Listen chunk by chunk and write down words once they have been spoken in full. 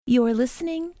You're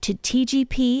listening to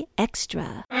TGP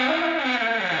Xtra.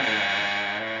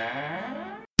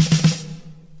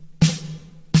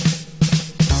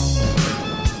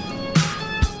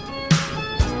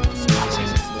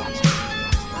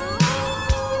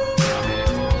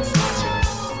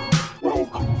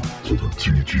 Welcome to the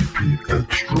TGP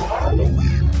Xtra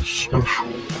Halloween special.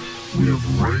 We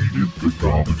have raided the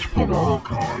Garbage Put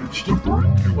archives to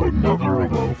bring you another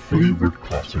of our favourite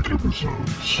classic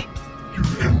episodes. You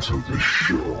enter this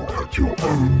show at your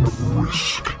own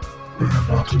risk. Bear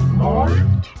that in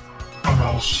mind, and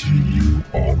I'll see you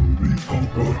on the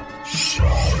other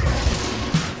side.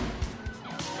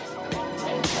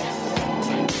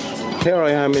 Here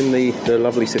I am in the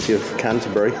lovely city of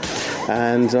Canterbury,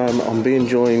 and I'm being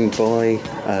joined by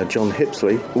John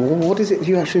Hipsley. What is it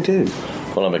you actually do?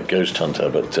 Well, I'm a ghost hunter,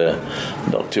 but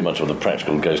not too much of the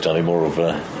practical ghost hunting, more of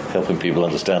helping people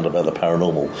understand about the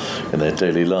paranormal in their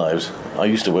daily lives. I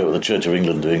used to work with the Church of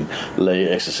England doing lay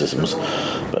exorcisms,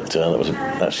 but that was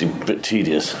actually a bit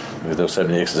tedious because there were so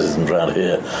many exorcisms around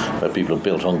here where people are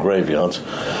built on graveyards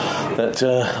that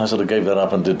I sort of gave that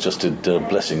up and did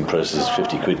blessing processes,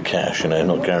 50 quid cash,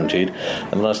 not guaranteed.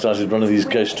 And then I started running these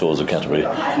ghost tours of Canterbury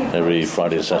every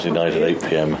Friday and Saturday night at 8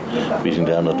 p.m, meeting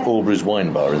down at Aubrey's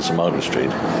Wine Bar in St Margaret Street.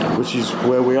 Which is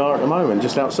where we are at the moment,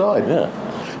 just outside. Yeah.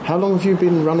 How long have you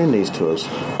been running these tours?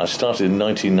 I started in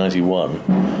 1991,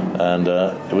 and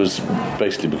it was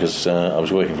basically because I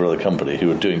was working for another company who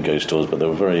were doing ghost tours, but they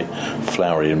were very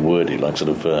flowery and wordy, like sort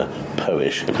of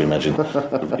poish, if you imagine.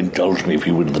 Indulge me if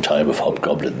you would in the time of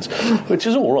hobgoblins, which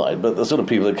is all right, but the sort of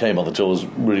people that came on the tours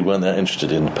really weren't that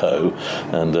interested in Poe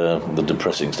and the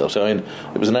depressing stuff. So,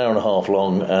 it was an hour and a half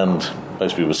long, and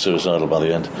most people were suicidal by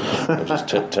the end. Just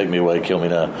take me away, kill me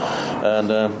now. And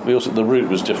the route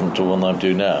was different to one I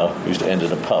do now. We used to end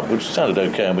in a pub, which sounded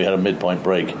okay, and we had a midpoint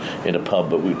break in a pub,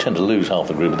 but we tend to lose half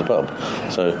the group at the pub.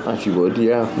 So, as you would,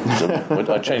 yeah.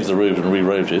 So I changed the route and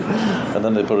rewrote it, and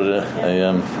then they put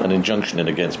an injunction in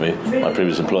against me, my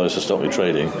previous employers, to stop me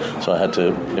trading. So I had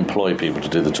to employ people to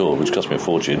do the tour, which cost me a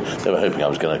fortune. They were hoping I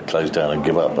was going to close down and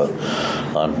give up, but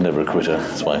I'm never a quitter.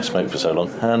 That's why I smoked for so long.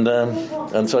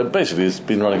 And so basically it's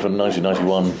been running from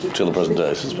 1991 till the present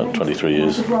day, so it's about 23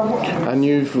 years. And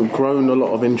you've grown a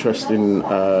lot of interest in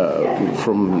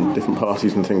from different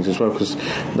parties and things as well, because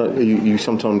you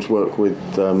sometimes work with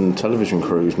television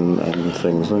crews and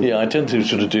things, don't you? Yeah, I tend to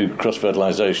sort of do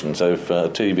cross-fertilisation. So if a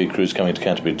TV crew's coming to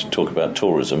Canterbury to talk about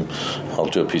tourism, I'll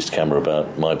do a piece to camera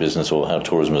about my business or how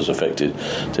tourism has affected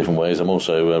different ways. I'm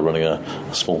also running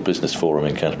a small business forum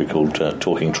in Canterbury called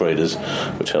Talking Traders,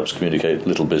 which helps communicate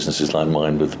little businesses like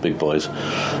mine with the big boys.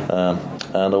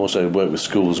 And I also work with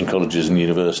schools and colleges and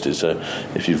universities. So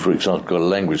if you've, for example, got a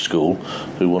language school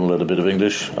who want to learn a bit of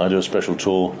English, I do a special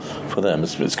tour for them.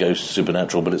 It's ghosts,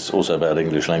 supernatural, but it's also about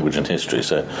English language and history.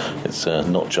 So it's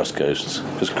not just ghosts,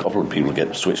 because a couple of people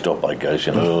get switched off by ghosts.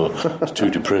 It's too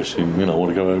depressing. I want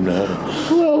to go home now.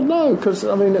 Well, no, because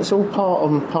it's all part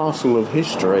and parcel of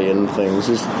history and things.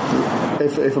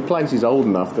 If a place is old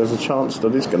enough, there's a chance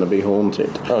that it's going to be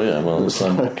haunted. Oh yeah, well,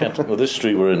 this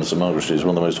street we're in, St Margaret Street, is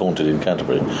one of the most haunted in Canterbury.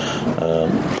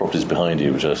 Properties behind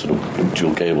you, which are sort of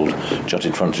dual-gabled,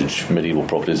 jutted frontage medieval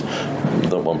properties.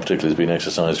 That one particularly has been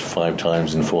exorcised 5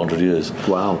 times in 400 years.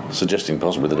 Wow. Suggesting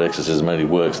possibly that exorcism only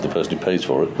works for the person who pays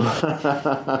for it.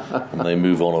 And they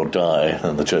move on or die,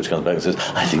 and the church comes back and says,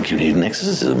 I think you need an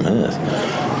exorcism. Yes.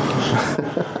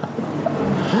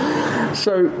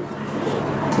 So,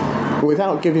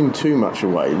 without giving too much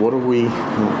away, what are we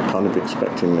kind of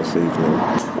expecting this evening?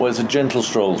 Well, it's a gentle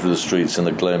stroll through the streets and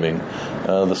the gloaming.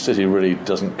 The city really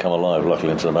doesn't come alive,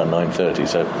 luckily, until about 9:30.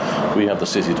 So we have the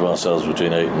city to ourselves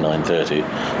between 8 and 9:30,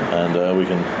 and we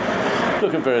can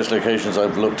look at various locations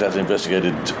I've looked at and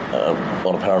investigated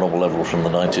on a paranormal level from the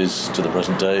 90s to the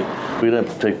present day. We don't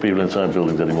take people inside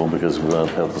buildings anymore because of the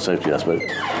health and safety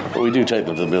aspect, but we do take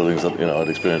them to the buildings that I'd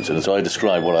experienced in. And so I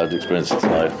describe what I've experienced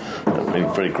inside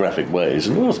in very graphic ways.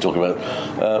 And we also talk about,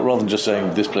 rather than just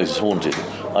saying this place is haunted,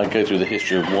 I go through the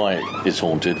history of why it's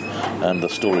haunted and the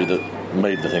story that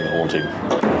made the thing haunting.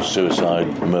 Suicide,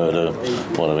 murder,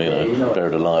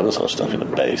 buried alive, that sort of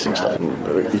stuff, basic stuff.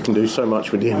 You can do so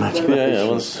much with the imagination. Yeah,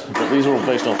 well, these are all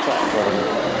based on fact rather than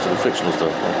sort of fictional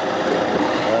stuff.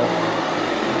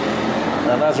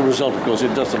 And as a result, of course,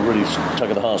 it does really tug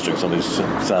at the heartstrings, some of these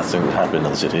sad things that happen in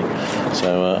the city.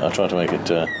 So I try to make it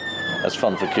as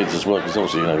fun for kids as well, because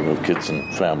obviously, with kids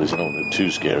and families, you don't want it too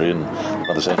scary, and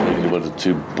by the same time, you want it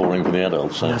too boring for the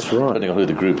adults. So that's right. Depending on who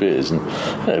the group is, and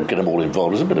get them all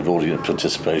involved. There's a bit of audience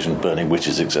participation, burning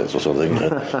witches, etc., sort of thing.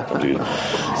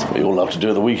 We all love to do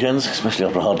at the weekends, especially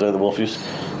after a hard day at the office.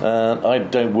 I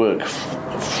don't work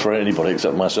for anybody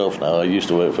except myself now. I used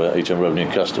to work for HM Revenue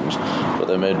and Customs, but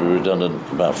they made me redundant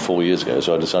about 4 years ago,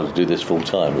 so I decided to do this full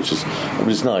time, which is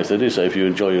nice. They do say if you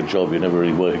enjoy your job, you never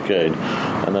really work again,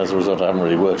 and as a result, I haven't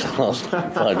really worked the last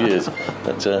 5 years.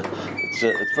 But it's a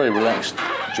very relaxed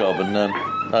job, and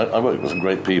I work with some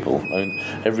great people. I mean,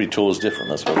 every tour is different.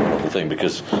 That's the wonderful thing,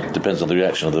 because it depends on the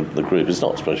reaction of the group. It's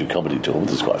not especially a comedy tour,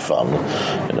 but it's quite fun.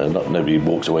 Nobody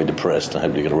walks away depressed. I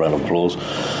hope you get a round of applause.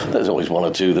 There's always one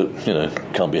or two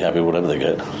that can't be happy with whatever they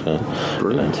get.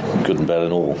 Brilliant. Good and bad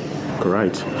and all.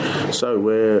 Great. So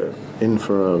we're in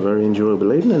for a very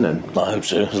enjoyable evening then. I hope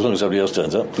so, as long as everybody else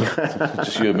turns up.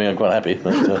 Just you and me, I'm quite happy.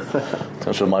 But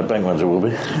I'm sure my bank manager will be.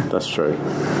 That's true.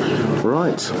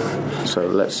 Right. So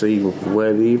let's see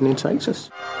where the evening takes us.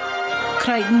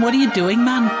 Crichton, what are you doing,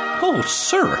 man? Oh,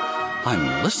 sir,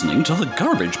 I'm listening to the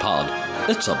Garbage Pod.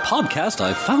 It's a podcast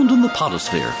I found in the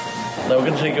podosphere. Now we're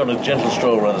going to take you on a gentle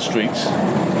stroll around the streets.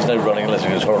 There's no running unless it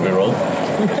goes horribly wrong.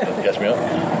 Gets me up.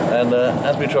 And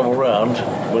as we travel round,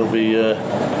 we'll be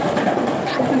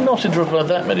probably not interrupted by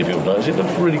that many people tonight. It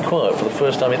looks really quiet for the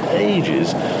first time in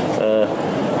ages.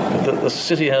 The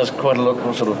city has quite a lot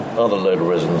of sort of other load of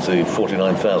residents, the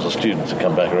 49,000 students that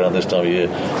come back around this time of year.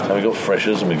 And we've got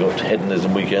freshers and we've got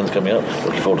hedonism weekends coming up.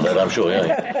 Looking forward to that, I'm sure,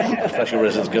 yeah. Flashing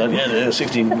residents going,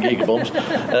 16 gigabombs.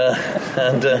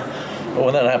 Well,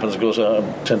 when that happens, of course, I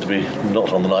tend to be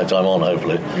not on the night time on,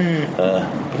 hopefully.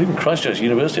 But even Christchurch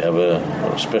University have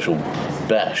a special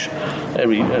bash.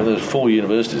 There's 4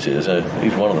 universities here, so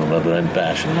each one of them have their own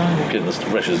bash, getting the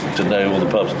freshers to know all the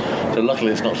pubs. So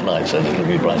luckily it's not tonight, so there's going to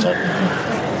be a bright side.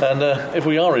 And if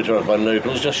we are interrupted by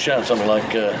locals, just shout something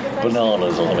like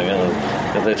bananas or something,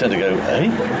 and they tend to go, eh?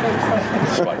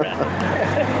 It's quite random.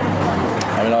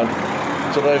 I mean,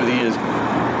 I've sort of over the years,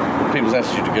 people's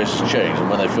attitude to ghosts has changed, and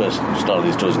when they first started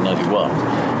these tours in 91,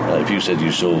 if you said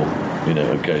you saw,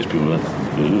 a ghost, people went,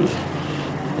 ugh,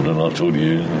 I don't know what I told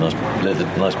you, nice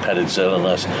padded cell, a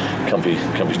nice comfy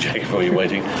jacket for you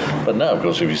waiting. But now, of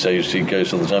course, if you say you see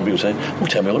ghosts all the time, people say, well,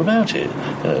 tell me all about it.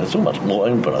 It's all much more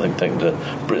open, I think, taken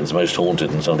to Britain's Most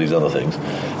Haunted and some of these other things.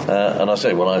 And I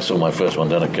say, when I saw my first one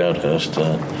down at Goudhurst,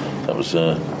 that was...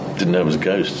 didn't know it was a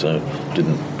ghost, so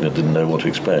didn't know what to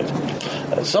expect.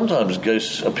 Sometimes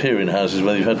ghosts appear in houses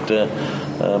where you've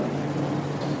had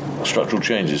structural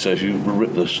changes. So if you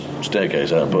rip the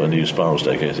staircase out and put a new spiral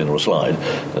staircase in or a slide,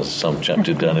 as some chap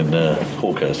did down in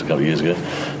Hawkhurst a couple of years ago,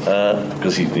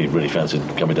 because he really fancied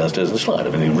coming downstairs in a slide. I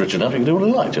mean, he was rich enough, he could do what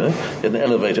he liked, He had an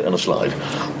elevator and a slide.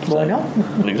 Why not?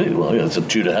 Well, it's a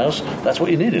Tudor house. That's what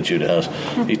you need in a Tudor house.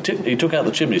 He took out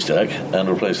the chimney stack and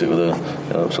replaced it with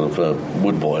a sort of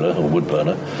wood boiler or wood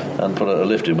burner, and put a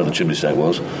lift in where the chimney stack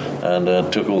was, and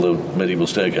took all the medieval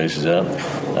staircases out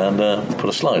and put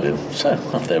a slide in. So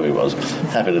there we was.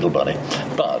 Happy little bunny.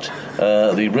 But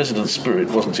the resident spirit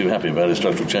wasn't too happy about his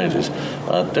structural changes.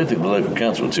 I don't think the local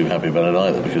council were too happy about it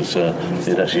either, because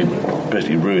it actually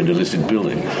basically ruined a listed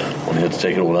building when he had to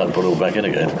take it all out and put it all back in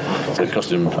again. So it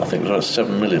cost him, I think it was about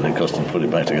 7 million it cost him to put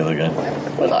it back together again.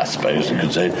 Well, I suppose you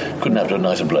could say couldn't have to a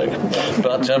nicer bloke.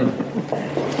 But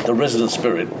the resident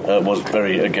spirit was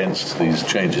very against these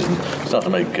changes and started to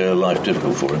make life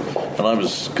difficult for him. And I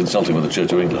was consulting with the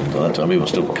Church of England at that time. He was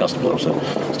still a customer, so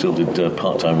still did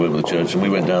part-time work with the church, and we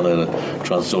went down there to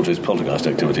try and sort his poltergeist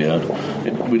activity out.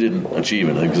 We didn't achieve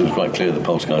anything because it was quite clear the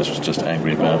poltergeist was just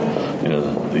angry about,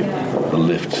 the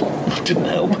lift didn't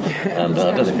help. And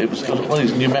I don't think it was one of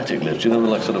these pneumatic lifts,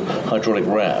 like sort of hydraulic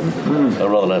ram,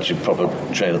 rather than actually proper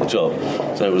chain at the top.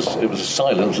 So it was a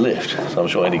silent lift. So I'm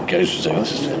sure any ghost would say,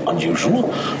 this is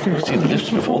unusual. I've seen the lifts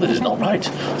before. This is not right.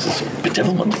 This is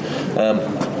bedevilment.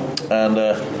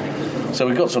 So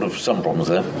we've got sort of some problems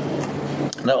there.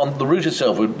 Now, on the route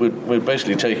itself, we're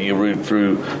basically taking a route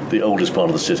through the oldest part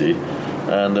of the city,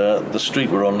 and the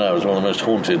street we're on now is one of the most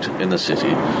haunted in the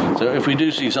city. So if we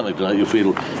do see something tonight, you'll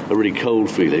feel a really cold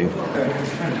feeling.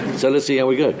 So let's see how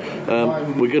we go.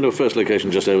 We're going to a first location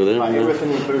just over there, and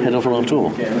head off on our tour.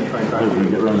 Hope we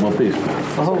can get around in one piece.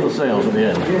 I'll hold the sails at the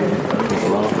end.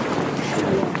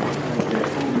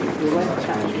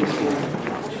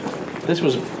 This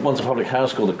was once a public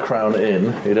house called the Crown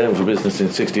Inn. It owned for business in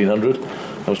 1600.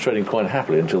 I was trading quite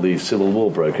happily until the Civil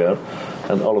War broke out,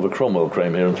 and Oliver Cromwell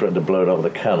came here and threatened to blow it up with a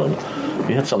cannon.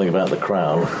 He had something about the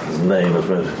Crown. His name was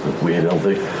a weird old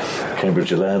thing.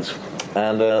 Cambridgeshire lads.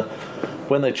 And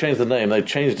when they changed the name, they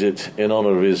changed it in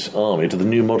honour of his army to the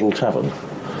New Model Tavern.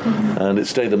 And it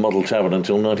stayed the Model Tavern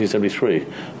until 1973.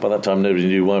 By that time, nobody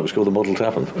knew why it was called the Model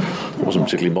Tavern. It wasn't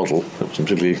particularly model. It was a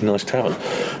particularly nice tavern.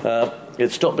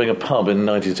 It stopped being a pub in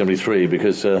 1973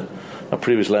 because a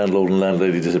previous landlord and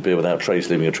landlady disappear without trace,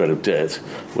 leaving a trail of debt.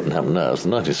 Wouldn't happen now. It's the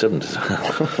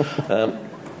 1970s.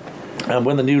 And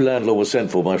when the new landlord was sent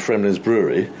for by Fremlin's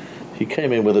Brewery, he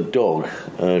came in with a dog,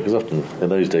 because often in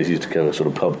those days he used to carry a sort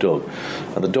of pub dog,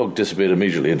 and the dog disappeared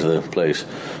immediately into the place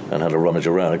and had a rummage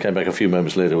around and came back a few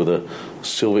moments later with a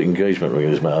silver engagement ring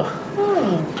in his mouth.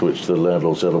 To which the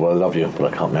landlord said, well, I love you,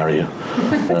 but I can't marry you.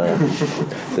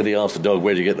 Then he asked the dog,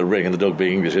 where did you get the ring? And the dog,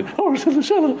 being English, said, oh, it's in the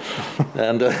cellar.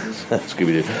 And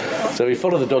Scooby-Doo. So he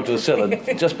followed the dog to the cellar.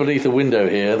 Just beneath the window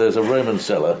here, there's a Roman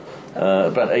cellar,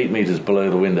 about 8 metres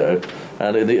below the window,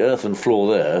 and in the earthen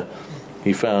floor there,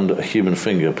 he found a human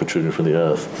finger protruding from the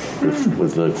earth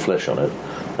with the flesh on it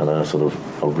and a sort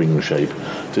of a ring shape.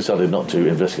 Decided not to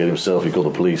investigate himself. He called the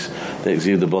police. They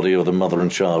exhumed the body of the mother and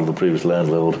child of the previous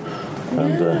landlord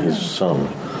and his son.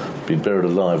 Been buried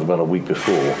alive about a week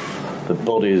before. The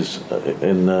bodies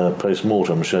in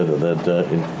post-mortem showed that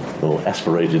they'd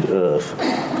aspirated earth.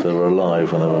 So they were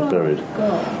alive when they were buried.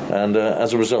 And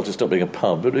as a result, it stopped being a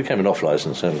pub, but it became an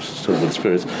off-licence, so it was still with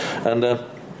spirits. And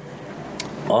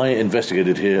I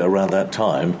investigated here around that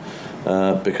time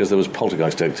because there was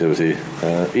poltergeist activity.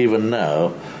 Even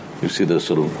now, you see the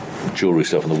sort of jewellery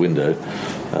stuff in the window.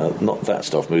 Not that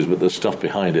stuff moves, but the stuff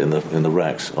behind it in the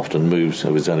racks often moves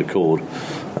of its own accord.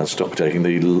 And stock taking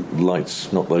the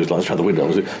lights, not those lights around the window,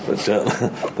 obviously,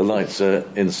 but the lights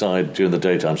inside during the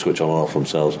daytime switch on and off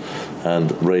themselves, and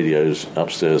radios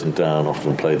upstairs and down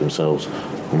often play themselves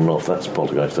on and off. That's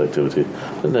poltergeist activity.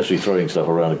 Not necessarily throwing stuff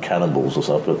around and cannonballs or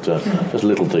stuff, but just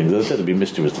little things. They tend to be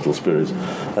mischievous little spirits.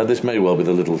 This may well be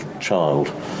the little child,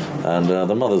 and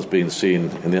the mother's been seen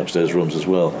in the upstairs rooms as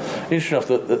well. Interesting enough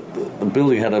that the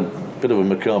building had a bit of a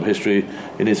macabre history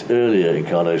in its earlier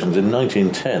incarnations. In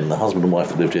 1910, the husband and wife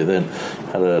that lived here then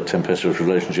had a tempestuous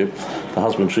relationship. The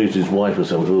husband treated his wife with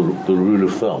something called the rule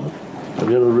of thumb. Have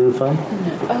you heard of the rule of thumb?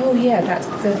 No. Oh, yeah,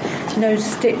 that's no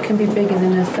stick can be bigger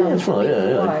than a thumb. Yeah, that's right,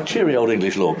 yeah. Cheery old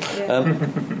English law. Yeah.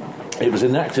 It was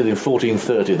enacted in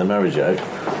 1430 in the Marriage Act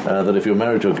that if you're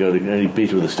married to a girl, you can only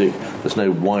beat her with a stick that's no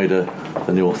wider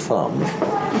than your thumb.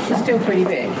 It's still pretty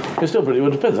big. It's still pretty... Well,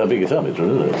 it depends how big your thumb is,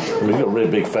 isn't it? I mean, if you've got a really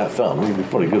big fat thumb, you've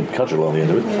probably got a good cudgel on the end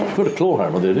of it. Yeah. If you put a claw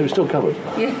hammer on the end of it, it's still covered.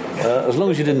 Yeah. As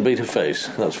long as you didn't beat her face,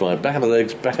 that's fine. Back of the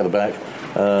legs, back of the back,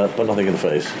 but nothing in the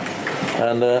face.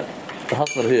 And the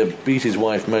husband here beat his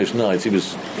wife most nights. He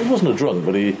wasn't a drunk,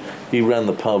 but he ran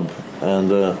the pub and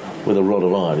with a rod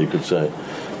of iron, you could say.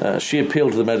 She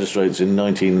appealed to the magistrates in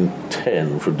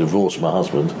 1910 for a divorce from her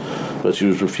husband, but she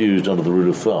was refused under the rule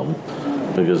of thumb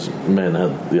because men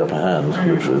had the upper hand,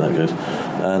 literally in that case,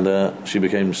 and she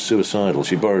became suicidal.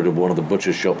 She borrowed one of the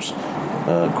butcher shop's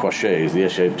crochets, the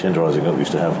S-shaped tenderising that we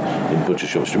used to have in butcher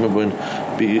shops. Do you remember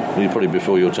when, probably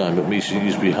before your time, but meat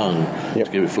used to be hung to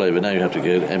give it flavour? Now you have to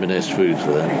go to M&S Foods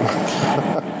for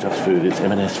that. Just food, it's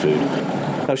M&S food.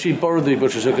 Now, she borrowed the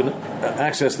butcher's hook and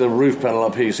accessed the roof panel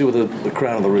up here. You see where the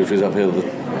crown of the roof is up here, the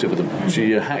tip of the...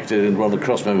 She hacked it in one of the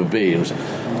cross-member beams,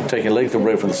 taking a length of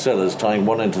rope from the cellars, tying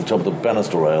one end to the top of the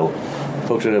banister rail,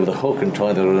 hooked it over the hook and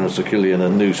tied it securely in a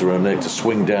noose around her neck to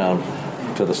swing down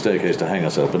to the staircase to hang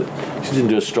herself. But she didn't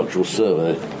do a structural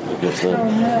survey.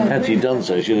 Had she done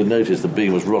so, she'd have noticed the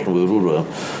beam was rotten with a woodworm,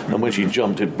 and when she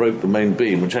jumped, it broke the main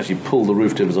beam, which actually pulled the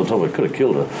roof timbers on top of it. Could have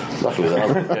killed her. Luckily, the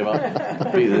husband came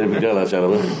up, beat the living daylights out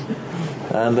of her,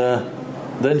 and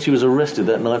then she was arrested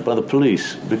that night by the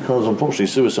police because, unfortunately,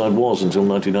 suicide was until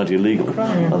 1990 illegal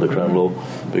under Crown law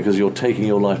because you're taking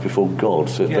your life before God.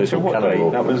 So it's based on canon law.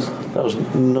 That was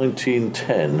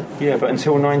 1910. Yeah, but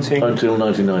until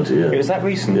 1990. Yeah. Was that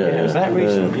recent? Yeah. Was that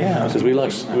recent? Yeah. Because we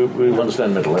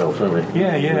understand mental health, don't we?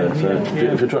 Yeah. If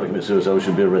you're trying to commit suicide, you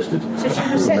should be arrested. So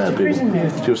she was sent to prison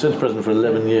now? She was sent to prison for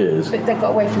 11 years. But they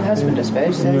got away from the husband, I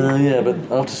suppose. So. Yeah, but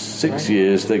after 6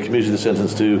 years, they commuted the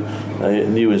sentence to a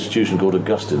new institution called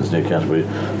Augustine's near Canterbury.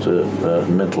 It's a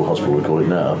mental hospital, we call it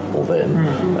now, or then.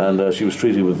 And she was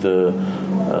treated with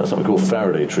something called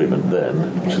Faraday treatment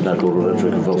then, which is now called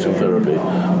electroconvulsive therapy.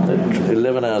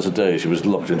 11 hours a day she was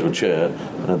locked into a chair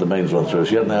and had the mains run through.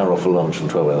 She had an hour off for lunch and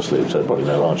 12 hours sleep, so probably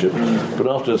no hardship. But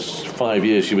after 5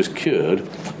 years she was cured,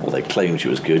 or they claimed she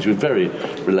was cured. She was very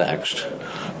relaxed,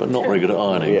 but not very good at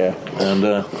ironing. Yeah. And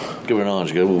give her an iron,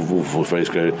 she'd go, very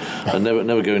scary. And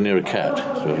never go near a cat.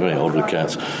 So very odd with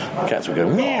cats. Cats would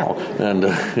going meow, and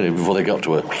before they got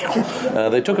to her.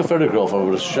 They took a photograph of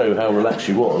her to show how relaxed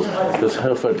she was, because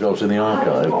her photograph's in the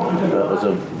archive as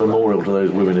a memorial to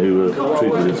those women who were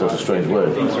treated in such a strange way.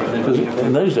 Because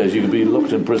in those days you could be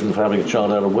locked in prison for having a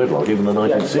child out of wedlock. Even in the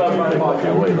 1960s they locked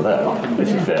you away for that, which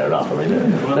is fair enough. I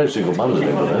mean, no single mums in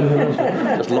England,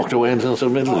 just locked away until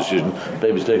some mental institution,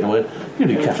 babies taken away.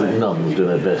 Usually Catholic nuns do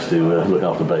their best to look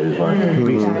after babies by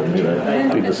beating them,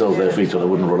 beating themselves their feet so they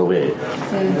wouldn't run away.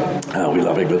 We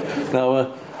love England. Now,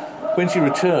 when she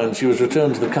returned, she was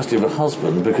returned to the custody of her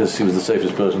husband because she was the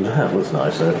safest person to have. That's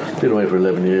nice. Been away for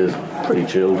 11 years, pretty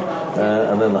chilled,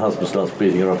 and then the husband starts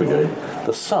beating her up again.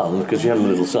 The son, because she had a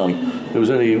little son, who was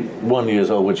only 1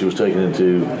 year old when she was taken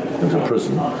into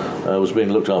prison, was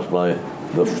being looked after by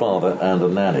the father and a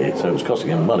nanny, so it was costing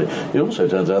him money. It also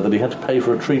turns out that he had to pay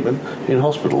for a treatment in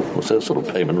hospital, so it's sort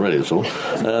of payment ready, that's all.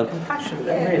 Yeah,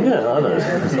 I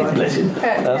know. Bless him.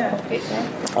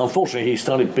 Unfortunately, he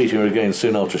started beating her again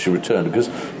soon after she returned, because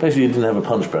basically he didn't have a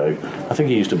punch bag. I think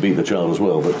he used to beat the child as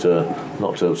well, but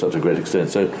not to such a great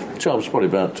extent. So the child was probably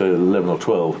about 11 or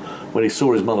 12 when he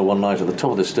saw his mother one night at the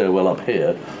top of the stairwell up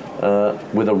here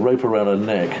with a rope around her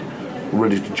neck,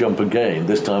 ready to jump again,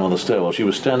 this time on the stairwell. She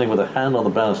was standing with her hand on the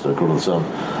banister, according to the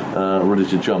son, ready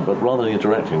to jump, but rather than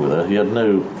interacting with her, he had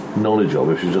no knowledge of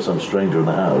her. She was just some stranger in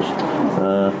the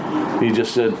house. He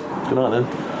just said, "Good night then,"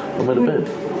 and went to bed.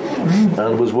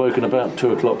 And was woken about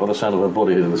 2 o'clock by the sound of her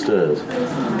body hitting the stairs.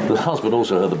 The husband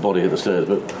also heard the body hit the stairs,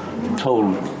 but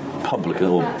told public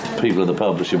or people in the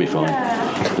pub that she'd be fine.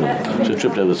 So he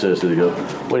tripped over the stairs to go.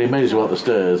 When he made his way up the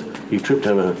stairs, he tripped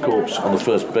over her corpse on the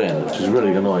first bend, which is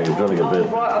really annoying. He was running a bed.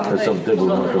 There's some devil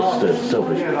running across the stairs.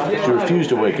 Selfish. She refused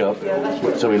to wake up,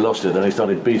 so he lost it. Then he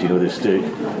started beating her with his stick,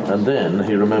 and then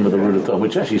he remembered the rule of thumb,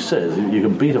 which actually says you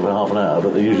can beat her for half an hour,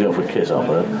 but they're usually up for a kiss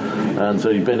after. And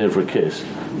so he bent in for a kiss.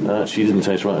 She didn't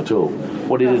taste right at all.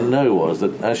 What he didn't know was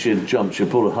that as she had jumped, she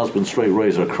pulled her husband's straight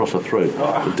razor across her throat,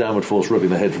 with downward force ripping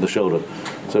the head from the shoulder.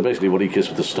 So basically what he kissed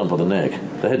was the stump on the neck.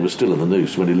 The head was still in the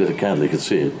noose. When he lit a candle, he could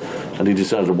see it. And he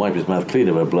decided to wipe his mouth clean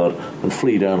of her blood and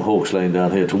flee down Hawks Lane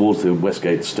down here towards the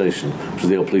Westgate station, which is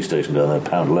the old police station down there,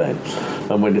 Pound Lane.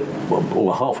 And when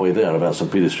halfway there, about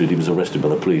St. Peter Street, he was arrested by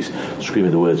the police,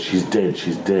 screaming the words, "She's dead,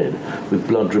 she's dead," with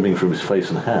blood dripping from his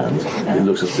face and hands. It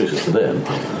looked suspicious to them.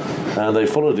 And they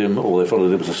followed him, it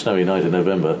was a snowy night in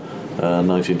November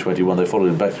 1921, they followed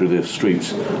him back through the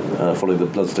streets, following the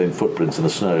bloodstained footprints in the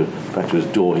snow, back to his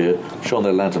door here, shone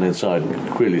their lantern inside, and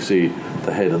could clearly see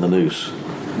the head and the noose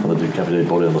and the decapitated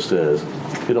body on the stairs.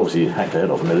 He'd obviously hacked the head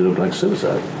off and made it look like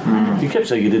suicide. He kept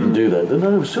saying he didn't do that.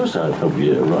 No, it was suicide. Oh,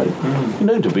 yeah, right. You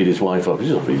know, to beat his wife up,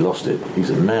 he's obviously lost it. He's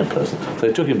a mad person. So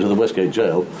they took him to the Westgate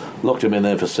jail, locked him in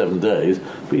there for 7 days,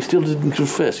 but he still didn't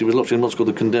confess. He was locked in what's called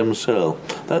the condemned cell.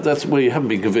 That's where you haven't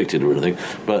been convicted or anything,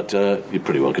 but you're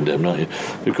pretty well condemned, aren't you?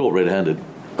 You're caught red-handed.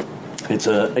 It's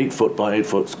a 8 foot by 8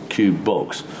 foot cube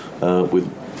box with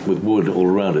wood all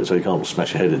around it, so you can't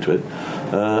smash your head into it.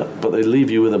 But they leave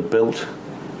you with a belt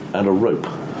and a rope,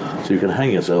 so you can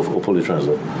hang yourself or pull your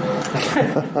trousers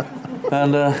up.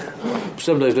 And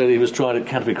 7 days later he was tried at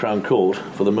Canterbury Crown Court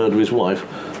for the murder of his wife,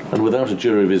 and without a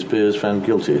jury of his peers found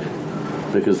guilty,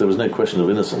 because there was no question of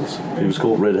innocence. He was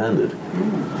caught red-handed.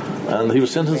 And he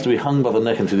was sentenced to be hung by the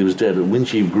neck until he was dead at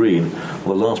Wincheave Green, on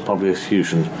the last public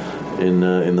execution in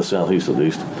the south-east at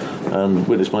least, and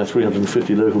witnessed by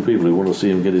 350 local people who wanted to see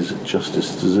him get his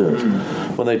justice deserved.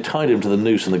 When they tied him to the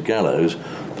noose and the gallows,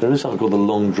 there is something called the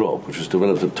long drop, which was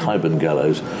developed at Tyburn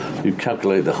Gallows. You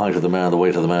calculate the height of the man, the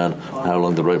weight of the man, how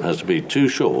long the rope has to be. Too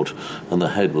short, and the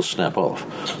head will snap off.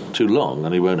 Too long,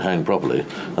 and he won't hang properly.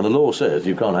 And the law says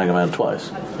you can't hang a man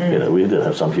twice. You know, we did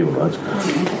have some human rights.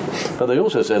 But they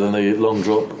also said in the long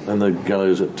drop and the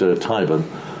gallows at Tyburn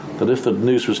that if the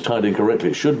noose was tied incorrectly,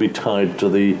 it should be tied to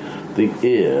the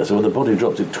ear, so when the body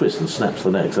drops, it twists and snaps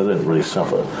the neck, so they don't really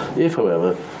suffer. If,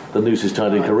 however, the noose is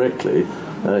tied incorrectly,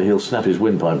 he'll snap his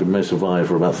windpipe and may survive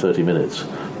for about 30 minutes,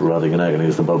 writhing in agony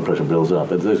as the blood pressure builds up.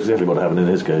 That's exactly what happened in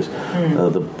his case.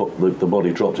 The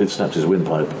body dropped, it snapped his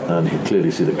windpipe, and you could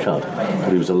clearly see the cut.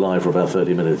 But he was alive for about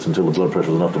 30 minutes until the blood pressure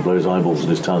was enough to blow his eyeballs and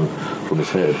his tongue from his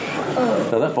head.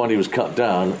 At that point, he was cut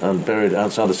down and buried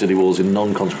outside the city walls in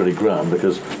non-consecrated ground,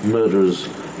 because murderers,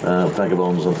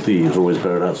 vagabonds and thieves are always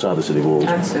buried outside the city walls.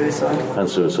 And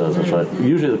suicides, Mm. that's right.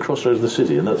 Usually at the crossroads of the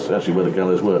city, and that's actually where the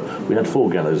gallows were. We had 4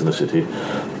 gallows in the city,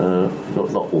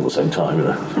 not all at the same time, you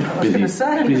know.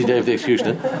 Busy day of the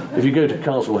executioner. If you go to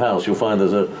Castle House, you'll find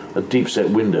there's a deep-set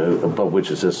window above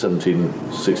which it says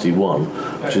 1761,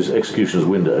 which is executioner's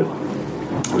window.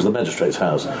 It was the magistrate's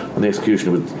house, and the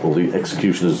executioner or the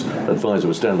executioner's advisor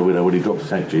would stand at the window. When he dropped his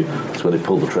handkerchief, that's when they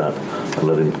pulled the trap and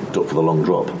let him duck for the long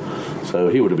drop. So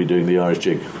he would have been doing the Irish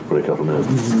jig for a couple of minutes.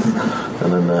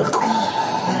 And then,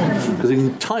 because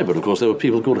in Tybert, of course, there were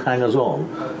people called hangers-on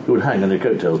who would hang on your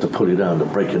coattails to pull you down, to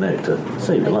break your neck, to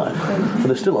save your life. And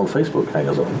they're still on Facebook,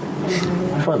 hangers-on.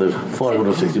 I find there's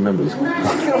 560 members.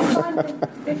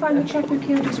 They find the chap who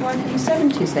killed his wife in the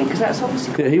 70s then, because that's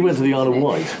obviously... Yeah, he went to the Isle of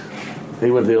Wight. He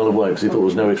went to the Isle of Wight because he thought there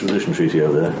was no extradition treaty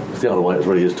over there. The Isle of Wight was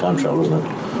really his time travel, isn't it?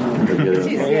 Going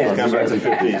back to the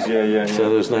 50s, yeah. So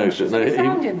there's no extra.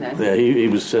 No, he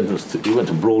was sentenced. He went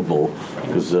to Broadmoor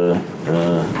because I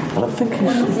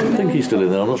think he's still in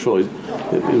there. I'm not sure. It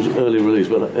was early release,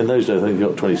 but in those days I think he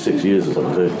got 26 years or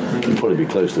something. So he'd probably be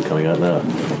close to coming out now,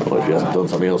 or if he hasn't done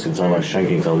something else in time, like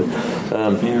shanking something.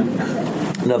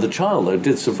 Now the child though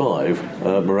did survive,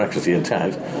 miraculously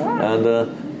intact,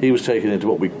 and. He was taken into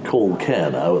what we call care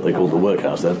now, what they called the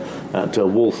workhouse then, at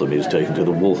Waltham. He was taken to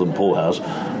the Waltham poorhouse,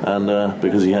 and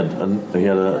because he had an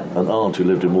aunt who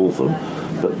lived in Waltham,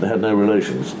 but they had no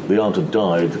relations. The aunt had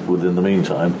died within the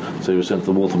meantime, so he was sent to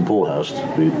the Waltham poorhouse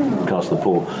to be cast to the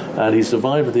poor. And he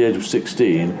survived at the age of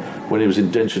 16 when he was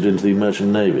indentured into the Merchant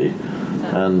Navy,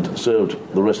 and served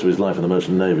the rest of his life in the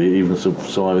Merchant Navy, even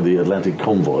surviving the Atlantic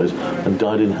convoys, and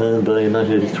died in Herne Bay in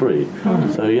 1983.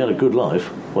 So he had a good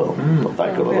life. Well, not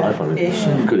that good a life. I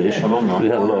mean, good-ish. But he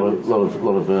had a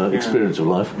lot of experience of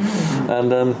life,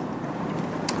 and.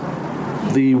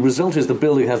 The result is the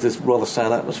building has this rather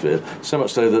sad atmosphere, so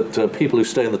much so that people who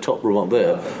stay in the top room up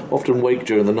there often wake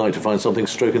during the night to find something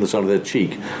stroking the side of their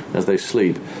cheek as they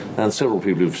sleep. And several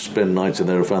people who've spent nights in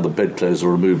there have found the bedclothes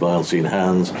are removed by unseen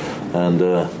hands, and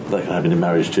that can happen in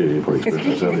marriage too. You probably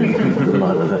experienced that in the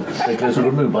night when the bedclothes are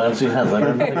removed by unseen hands. They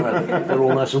go, nothing about it. They're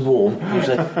all nice and warm. You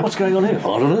say, what's going on here? I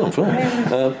don't know, I'm fine.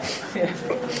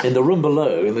 In the room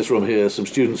below, in this room here, some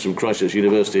students from Christchurch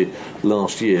University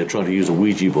last year tried to use a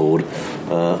Ouija board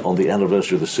on the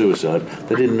anniversary of the suicide.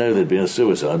 They didn't know there'd been a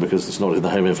suicide because it's not in the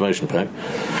Home Information Pack.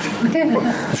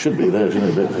 It should be there,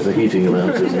 shouldn't it? There's a heating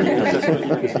around.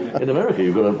 In America,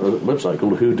 you've got a website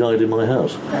called Who Died in My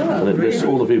House, and it lists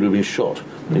all the people who've been shot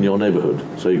in your neighbourhood,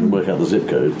 so you can work out the zip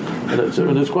code.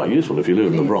 And it's quite useful if you live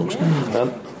in the Bronx.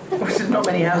 There's not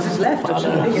many houses left,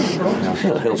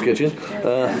 actually. Hell's Kitchen.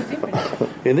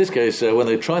 In this case, when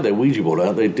they tried their Ouija board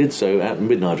out, they did so at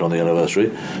midnight on the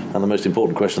anniversary, and the most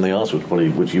important question they asked was probably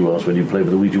which you asked when you played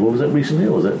with the Ouija board. Was that recently,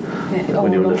 or was it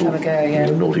when you were a long time ago? Yeah,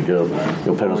 you were a naughty girl.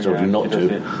 Your parents told you not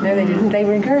to. No, they didn't. They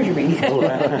were encouraging me.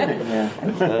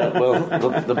 Well,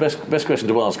 the best question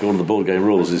to ask according to the board game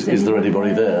rules is there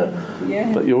anybody there?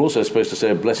 Yeah. But you're also supposed to say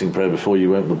a blessing prayer before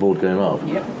you open the board game up,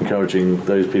 encouraging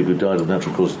those people who died of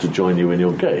natural causes to join you in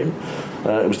your game.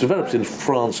 It was developed in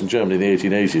France and Germany in the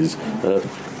 1880s,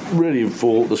 really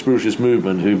for the spiritualist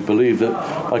movement, who believed that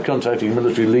by contacting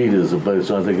military leaders of both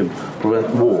sides they could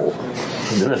prevent war.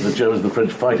 And the Germans and the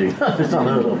French fighting. It's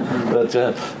unheard of. But,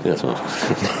 yes,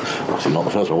 obviously not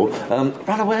the First World War.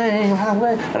 Run away.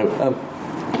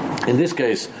 In this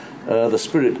case, the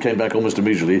spirit came back almost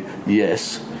immediately,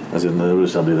 yes, as in there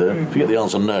is somebody there. If you get the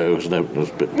answer no, it's a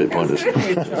bit pointless.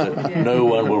 No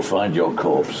one will find your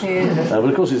corpse. But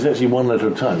of course it's actually one letter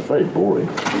at a time. It's very boring.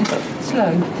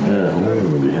 Slow.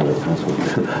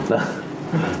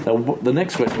 Now, the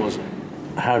next question was,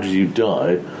 how did you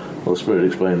die? Well, the spirit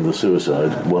explained the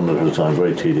suicide, one letter at a time,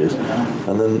 very tedious.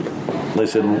 And then they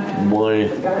said,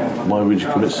 why would you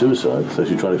commit suicide? So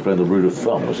she tried to explain the rule of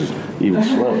thumb, which is even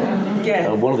slower. Yeah.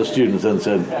 One of the students then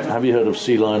said, have you heard of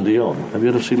Sea Lion Dion? Have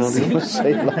you heard of Sea Lion Dion?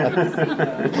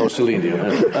 Oh, Celine Dion.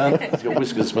 It's got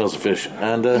whiskers, smells of fish.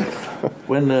 And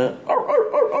when...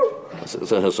 that's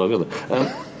her song, isn't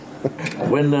it?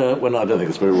 When I don't think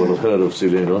the spirit would have heard of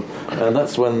Celine Dion, and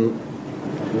that's when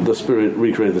the spirit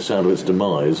recreated the sound of its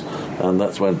demise, and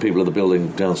that's when people in the building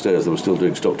downstairs that were still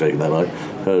doing stock taking that night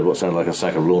heard what sounded like a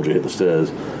sack of laundry hit the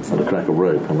stairs and a crack of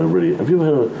rope. And have you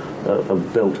ever heard a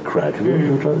belt crack? Have you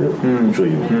ever tried it? I'm sure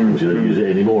you don't use it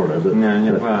anymore now, but in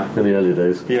the early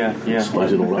days,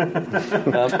 spice it all up.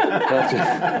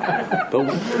 But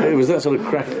it was that sort of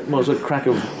crack. Well, it was a crack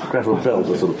of a belt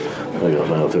that sort of. I got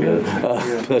out of there.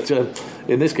 But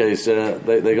in this case,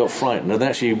 they got frightened, and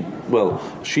actually,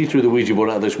 she threw the Ouija board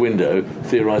out this window,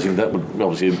 theorising that would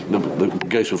obviously the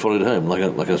ghost would follow it home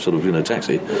like a sort of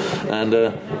taxi,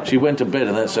 and she went to bed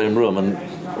in that same room, and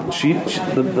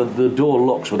the door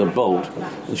locks with a bolt,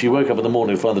 and she woke up in the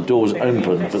morning to find the door was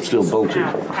open but still bolted,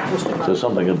 so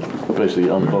something had basically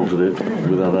unbolted it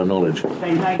without her knowledge.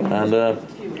 And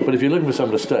but if you're looking for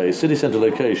somewhere to stay, city centre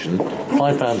location,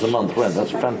 £5 a month rent, that's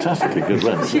fantastically good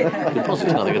rent.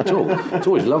 Deposit's nothing at all. It's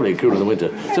always lovely and cool in the winter.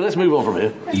 So let's move on from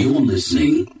here. You're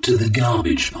listening to the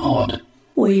Garbage Pod.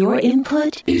 Where your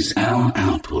input is our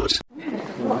output.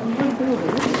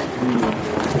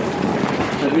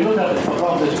 if you look at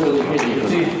half this building here, you can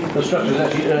see the structure is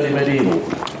actually early medieval.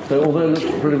 So although it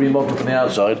looks pretty modern from the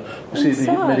outside, you see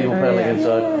the medieval paneling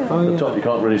inside. The top you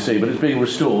can't really see, but it's being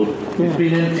restored. It's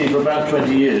been empty for about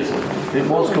 20 years. It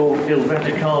was called Il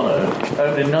Vaticano,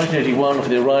 opened in 1981 for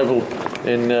the arrival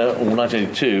in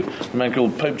 1982, a man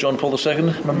called Pope John Paul II,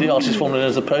 remember the artist formerly known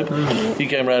as the Pope? He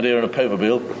came around here in a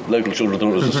Popemobile. Local children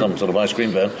thought it was some sort of ice cream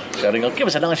van, shouting, "Oh, give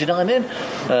us a 99 in!"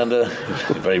 And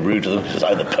very rude to them. He says,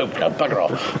 "I'm the Pope now, bugger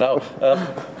off." Now,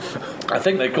 I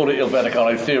think they called it Il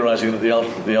Vaticano, theorising that the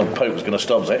old Pope was going to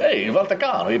stop and say, "Hey, Il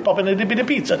Vaticano, you pop in a bit of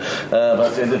pizza."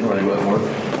 But it didn't really work for him.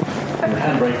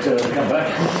 Handbrake to come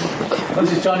back.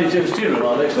 This is Tiny Tim's Tea Room,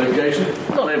 our next location.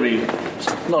 Not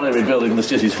every building in the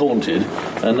city is haunted,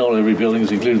 and not every building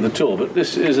is included in the tour, but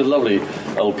this is a lovely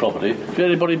old property. Have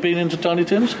anybody been into Tiny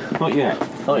Tim's? Not yet.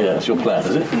 Oh yeah, that's your plan,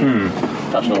 is it?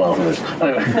 Perhaps not after this.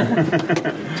 Anyway,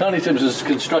 Tiny Tim's was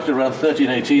constructed around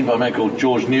 1318 by a man called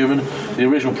George Newman. The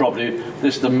original property,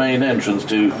 this is the main entrance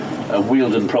to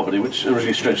Wealden property, which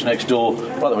originally stretched next door,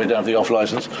 right the way down to the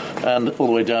off-licence, and all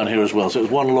the way down here as well. So it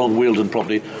was one long Wealden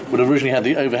property, would originally had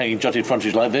the overhanging jutted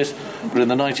frontage like this, but in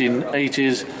the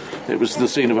 1980s, it was the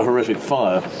scene of a horrific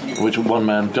fire, in which one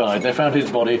man died. They found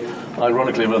his body,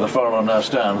 ironically, where the firearm now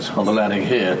stands, on the landing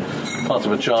here. Parts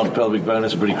of a child's pelvic bone and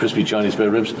some pretty crispy Chinese spare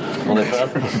ribs on their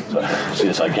found. So,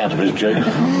 CSI Canterbury's joke.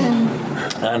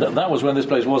 And that was when this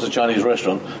place was a Chinese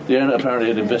restaurant. The owner apparently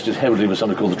had invested heavily with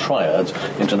something called the Triads,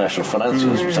 international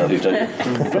financiers from Southeast Asia.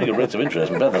 Very good rates of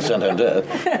interest, better than Santander.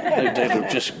 No David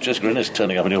Jessica Innes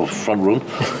turning up in your front room.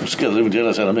 I'm scared of the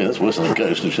other me. That's worse than a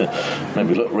ghost. Made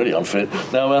me look really unfit.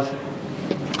 Now,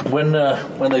 when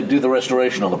they do the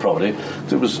restoration on the property,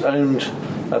 it was owned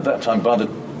at that time by the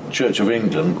Church of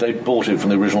England. They bought it from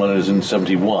the original owners in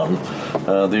 71.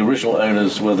 The original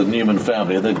owners were the Newman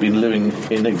family. They'd been living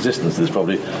in existence this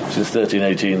property since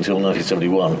 1318 until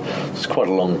 1971. It's quite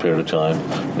a long period of time.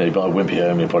 You buy a wimpy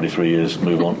home, you're probably 3 years,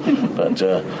 move on. But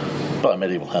buy a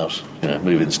medieval house,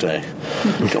 move in, stay.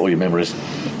 Get all your memories.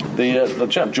 The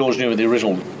chap George Newman, the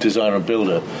original designer and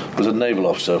builder, was a naval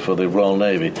officer for the Royal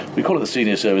Navy. We call it the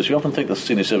senior service. We often think the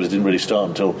senior service didn't really start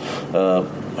until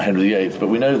Henry VIII, but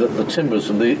we know that the timbers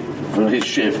from his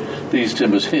ship, these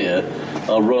timbers here,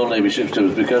 are Royal Navy ship's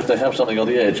timbers because they have something on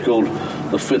the edge called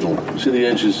the fiddle. See the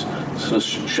edge is sort of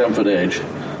chamfered edge.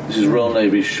 This is Royal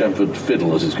Navy's chamfered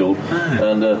fiddle, as it's called.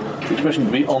 And the expression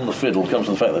to be on the fiddle comes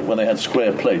from the fact that when they had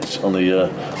square plates on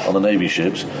the Navy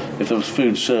ships, if there was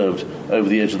food served over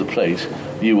the edge of the plate,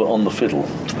 you were on the fiddle.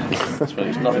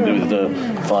 It's nothing to do with the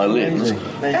violins.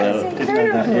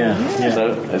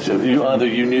 So either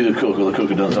you knew the cook or the cook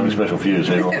had done something special for you,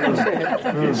 so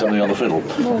you're something on the fiddle.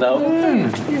 Now,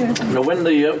 when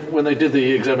they did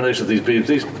the examination of these beams,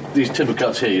 these timber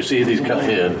cuts here, you see these cut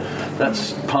here,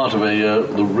 that's part of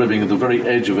the ribbing at the very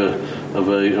edge of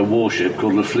a warship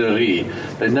called Le Fleury.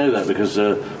 They know that because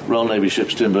Royal Navy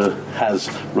ship's timber has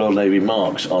Royal Navy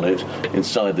marks on it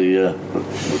inside the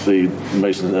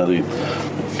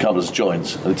cobbler's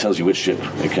joints, and it tells you which ship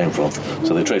it came from.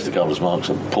 So they traced the cobbler's marks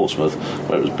at Portsmouth,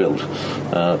 where it was built.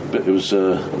 But it was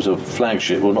a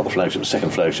flagship, well, not the flagship, the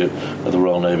second flagship of the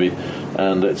Royal Navy,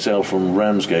 and it sailed from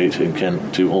Ramsgate in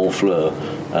Kent to Honfleur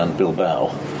and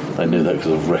Bilbao. They knew that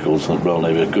because of records. The Royal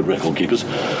Navy are good record keepers.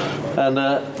 And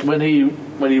when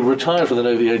he retired from the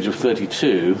Navy at the age of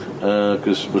 32,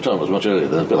 because retirement was much earlier,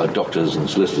 they're a bit like doctors and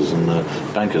solicitors and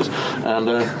bankers, and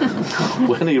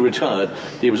when he retired,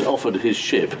 he was offered his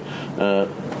ship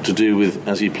to do with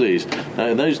as he pleased. Now,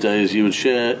 in those days, you would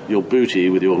share your booty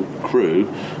with your crew,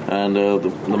 and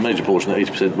the major portion,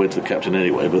 80%, went to the captain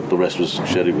anyway, but the rest was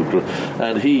shared with the crew.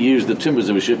 And he used the timbers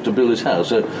of his ship to build his house.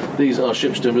 So these are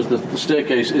ship's timbers. The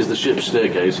staircase is the ship's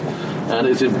staircase, and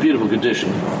it's in beautiful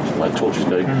condition. My torch is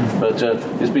going, but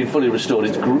it's been fully restored.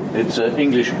 It's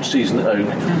English seasoned oak,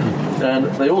 and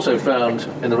they also found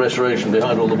in the restoration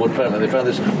behind all the wood paneling, they found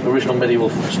this original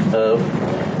medieval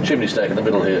chimney stack in the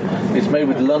middle here. It's made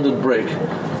with London brick,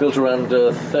 built around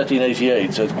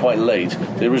 1388, so it's quite late.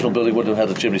 The original building wouldn't have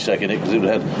had a chimney stack in it because it would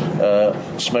have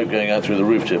had smoke going out through the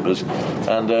roof timbers,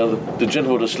 and the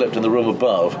gentleman would have slept in the room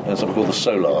above in something called the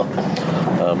solar.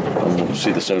 And we'll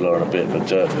see the solar in a bit,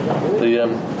 but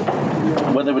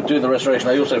when they were doing the restoration,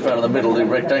 they also found in the middle the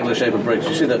rectangular shape of bricks.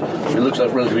 You see that it looks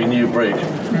like relatively new brick.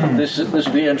 This is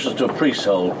the entrance to a priest's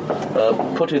hole,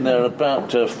 put in there in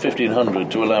about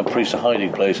 1500 to allow priests a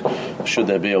hiding place should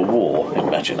there be a war.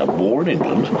 Imagine a war in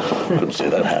England. Couldn't see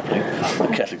that happening. The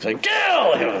Catholics say,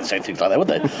 "Kill!" They wouldn't say things like that, would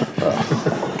they?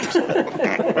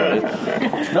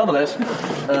 Nonetheless,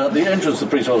 the entrance to the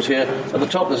priest's hole is here. At the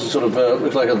top, this is sort of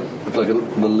looks like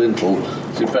the lintel.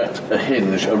 It's in fact a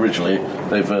hinge originally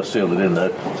they've sealed it in there.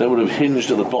 So it would have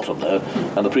hinged at the bottom there,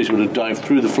 and the priest would have dived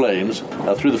through the flames.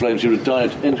 Through the flames, he would have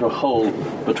dived into a hole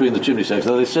between the chimney stacks.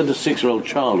 Now, they sent a 6-year-old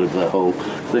child into that hole.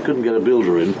 They couldn't get a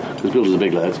builder in, because builders are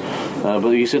big lads. But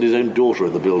he sent his own daughter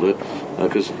in the builder,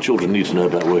 because children need to know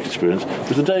about work experience. It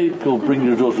was a day called Bring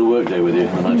Your Daughter to Work Day with you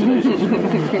in the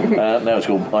 1980s. Now it's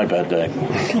called iPad Day.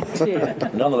 Yeah.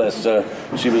 Nonetheless,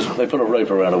 they put a rope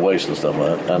around her waist and stuff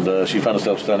like that, and she found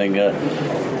herself standing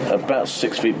about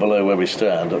 6 feet below where we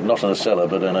stand, not in a cellar,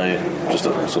 but in just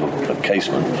a sort of a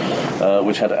casement,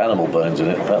 which had animal bones in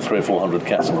it, about 300 or 400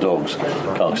 cats and dogs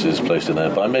carcasses placed in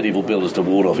there by medieval builders to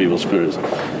ward off evil spirits.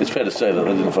 It's fair to say that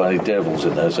they didn't find any devils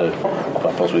in there, so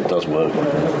quite possibly it does work.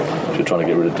 If you're trying to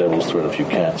get rid of devils, throw in a few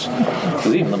cats.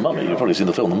 Because even the mummy, you've probably seen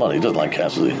the film The Mummy, he doesn't like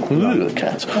cats, does he? No.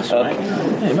 Cats. That's right.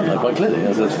 Yeah, you remember that quite clearly.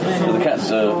 The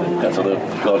cats are the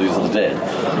guardians of the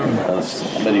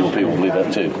dead. Medieval people believe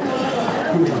that too.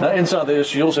 Inside there,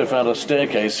 she also found a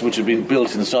staircase which had been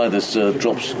built inside this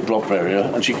drop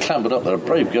area, and she clambered up there. A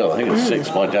brave girl, I think at 6.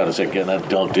 My dad had said, get in that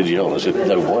dark dingy hole. I said,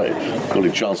 no way.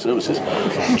 Calling child services.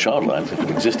 Childline, if it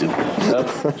existed.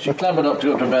 She clambered up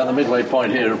to about the midway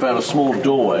point here and found a small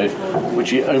doorway which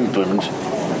she opened.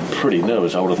 Pretty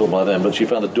nervous, I would have thought by then, but she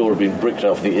found the door had been bricked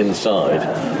out from the inside.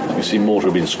 You can see mortar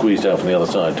had been squeezed out from the other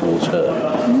side towards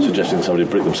her, suggesting somebody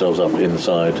had bricked themselves up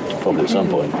inside, probably at some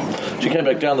point. She came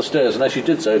back down the stairs, and as she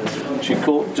did so, she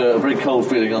caught a very cold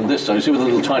feeling on this side. You see where the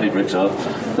little tiny bricks are?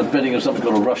 The bedding of something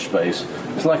called a rush space.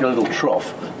 It's like a little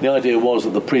trough. The idea was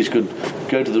that the priest could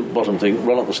go to the bottom thing,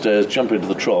 run up the stairs, jump into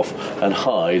the trough, and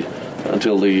hide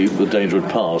until the danger had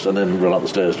passed, and then run up the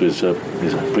stairs to his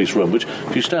priest's room, which,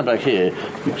 if you stand back here,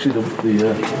 you can see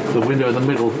the window in the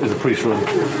middle is the priest's room.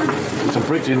 It's a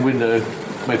bricked-in window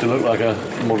made to look like a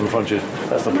modern frontier.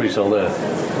 That's the priest cell there.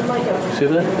 See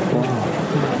there?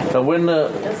 And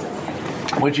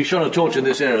when she shone a torch in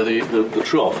this area, the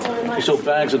trough, she saw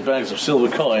bags and bags of silver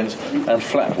coins and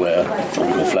flatware, what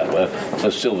we call flatware, so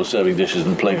silver serving dishes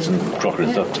and plates and crockery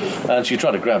and stuff. And she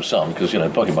tried to grab some, because,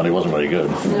 pocket money wasn't very good.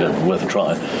 Worth a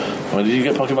try. Did you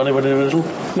get pocket money when you were little?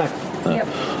 No. Yep.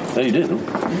 There you did.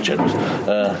 Generous.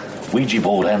 Ouija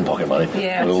board and pocket money.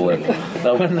 Yeah.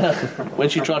 Now, when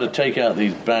she tried to take out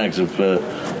these bags of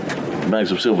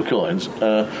silver coins,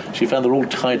 she found they're all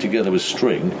tied together with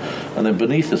string, and then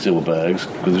beneath the silver bags,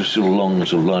 because there's still a long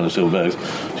sort of line of silver bags,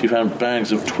 she found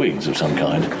bags of twigs of some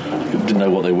kind. Didn't know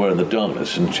what they were in the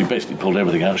darkness, and she basically pulled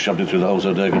everything out, shoved it through the hole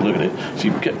so Dave could look at it. She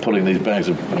kept pulling these bags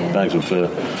of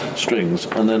strings,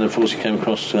 and then of course she came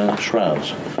across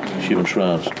shrouds, human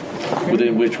shrouds,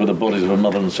 within which were the bodies of a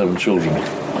mother and 7 children.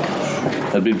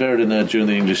 They'd been buried in there during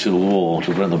the English Civil War to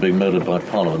prevent them being murdered by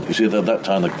Parliament. You see, at that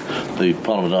time, the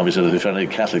Parliament Army said that if they found any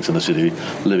Catholics in the city,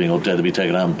 living or dead, they'd be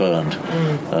taken out and burned,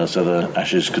 so the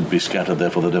ashes could be scattered,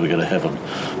 therefore they'd never go to heaven.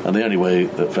 And the only way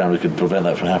that families could prevent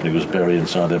that from happening was bury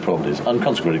inside their properties.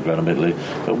 Unconsecrated ground, admittedly,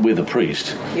 but with a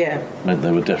priest. Yeah. Meant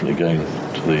they were definitely going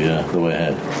to the way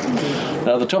ahead.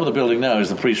 Now, the top of the building now is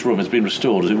the priest's room. It's been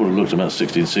restored, as it would have looked about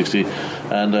 1660,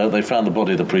 and they found the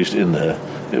body of the priest in there.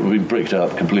 It had been bricked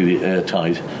up, completely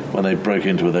airtight. When they broke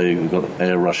into it, they got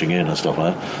air rushing in and stuff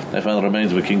like that. They found the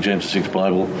remains of a King James VI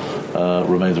Bible,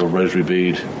 remains of a rosary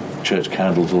bead, church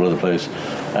candles all over the place,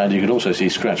 and you could also see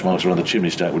scratch marks around the chimney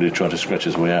stack when he tried to scratch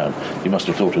his way out. He must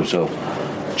have thought to himself,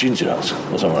 ginger nuts,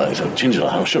 or something like that. So, ginger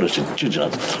nuts, I'm sure it's ginger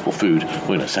nuts, or food,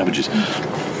 sandwiches.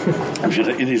 I'm sure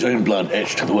in his own blood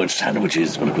etched the word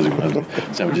sandwiches, because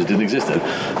sandwiches didn't exist then.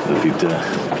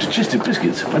 Digestive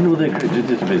biscuits, when were they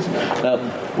created? Now,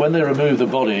 when they removed the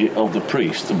body of the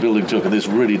priest, the building took this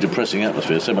really depressing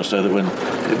atmosphere, so much so that when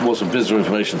it was a visitor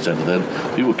information centre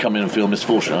then, people would come in and feel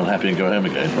misfortune, unhappy, and go home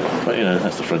again. But,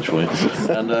 that's the French for you.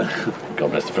 And,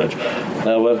 God bless the French.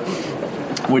 Now,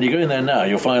 when you go in there now,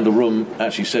 you'll find the room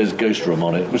actually says ghost room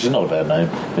on it, which is not a bad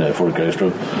name, for a ghost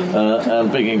room.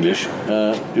 And being English,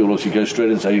 you'll also go straight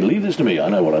in and say, leave this to me, I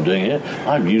know what I'm doing here.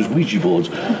 I've used Ouija boards.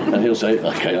 And he'll say,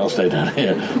 okay, I'll stay down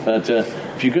here. But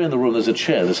if you go in the room, there's a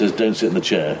chair that says, don't sit in the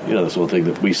chair. The sort of thing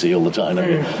that we see all the time,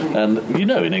 don't you? And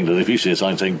in England, if you see a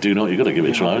sign saying, do not, you've got to give it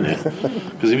a try, haven't you?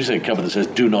 Because if you see a cupboard that says,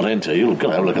 do not enter, you've got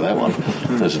to have a look at that one.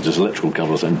 There's just electrical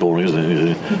cupboard or something boring, isn't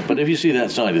it? But if you see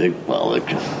that sign, you think, well,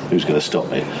 who's going to stop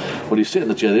me? When you sit in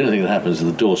the chair, the only thing that happens is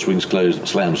the door swings closed,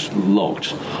 slams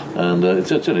locked, and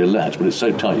it's only a latch, but it's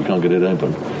so tight you can't get it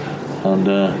open. And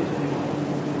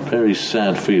very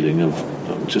sad feeling of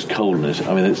just coldness.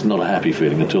 It's not a happy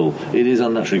feeling at all. It is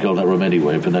unnaturally cold in that room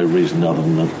anyway, for no reason other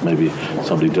than that maybe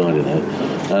somebody died in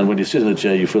there. And when you sit in the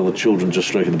chair, you feel the children just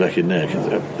stroking the back of your neck.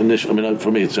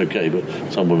 For me it's okay,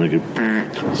 but some women go,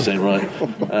 this ain't right.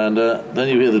 And then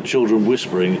you hear the children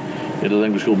whispering in a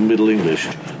language called Middle English.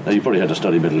 Now, you probably had to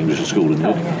study Middle English at school, didn't you?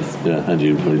 Oh, yes. Yeah, and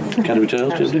you probably... Canterbury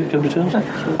Tales? Did you do Canterbury Tales?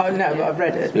 Oh, no, but I've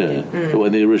read it. Yeah. But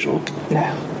in the original?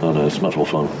 No. Oh, no, it's much more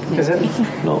fun. Is it?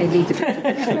 No.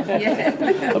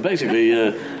 Yeah. But basically,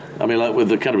 I mean, like with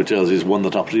the Canterbury Tales, is one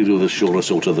that up to the shore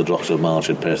sort of the docks of March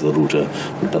and pass the router,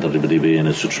 but everybody in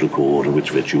a such record, which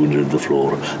fetch you under the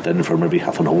floor. Then from every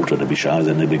half an altar, and every shires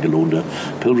and every galunda,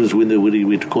 pilgrims win their weary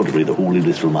way to Canterbury, the holy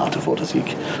blissful martyr for to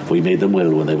seek, for he made them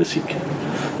well when they were sick.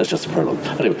 That's just a prologue.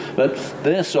 Anyway, but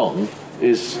their song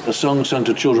is a song sung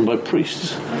to children by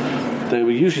priests. They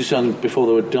were usually sung before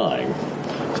they were dying.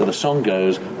 So the song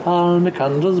goes, Al me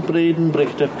candles breeden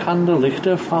brichte,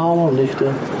 candelichte, foul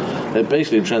lichte.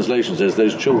 Basically, in translation, says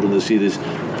those children that see this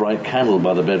bright candle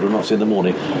by the bed will not see in the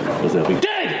morning because they'll be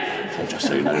dead. So just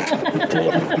so you know, dead.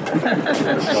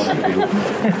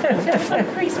 The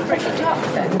priest bricked it up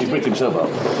then. He bricked himself up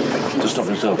to stop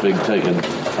himself being taken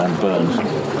and burned.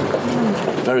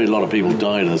 Very lot of people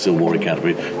died in the Civil War in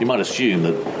Canterbury. You might assume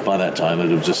that by that time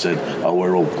they'd have just said, "Oh,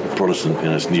 we're all Protestant,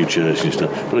 it's new church and stuff."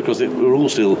 But of course, we're all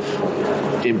still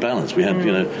in balance. We had,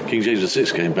 King James VI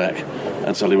came back,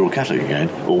 and suddenly we're all Catholic again,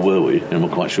 or were we? I'm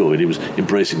not quite sure. He was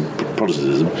embracing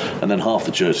Protestantism, and then half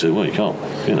the church said, "Well, you can't.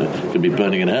 You could be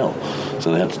burning in hell."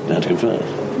 So they had to convert.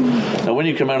 Now, when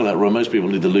you come out of that room, most people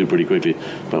need the loo pretty quickly.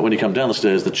 But when you come down the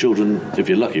stairs, the children, if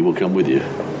you're lucky, will come with you.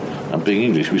 And being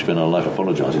English, we spend our life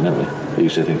apologising, don't we? They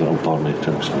used to think, "Oh, pardon me,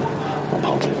 terrible sorry. Oh,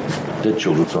 pardon me. Dead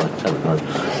children, sorry, terrible."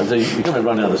 And so you come and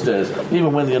run down the stairs,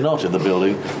 even when you're not in the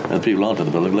building, and people aren't in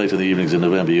the building, later in the evenings in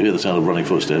November, you hear the sound of running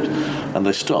footsteps, and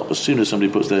they stop as soon as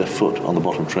somebody puts their foot on the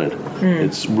bottom tread.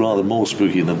 It's rather more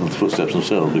spooky than the footsteps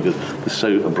themselves, because it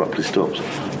so abruptly stops,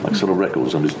 like sort of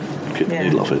records. I'm just kick the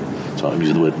needle off it. So I'm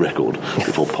using the word record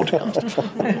before podcast.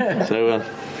 So,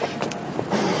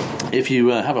 if you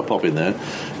have a pop in there,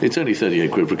 it's only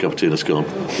 38 quid for a cup of tea and a scone.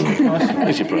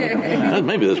 Makes you proud. And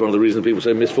maybe that's one of the reasons people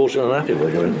say misfortune and happy when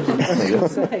they go in.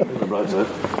 Right, sir.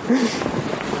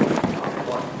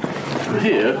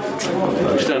 Here,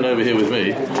 you stand over here with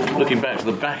me, looking back to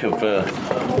the back of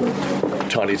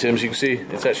Tiny Tim's, you can see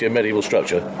it's actually a medieval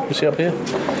structure. You see up here?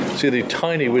 See the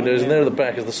tiny windows, and there at the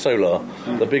back is the solar,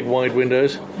 the big wide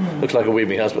windows. Looks like a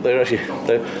weaving house, but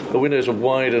the windows are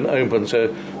wide and open,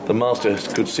 so the master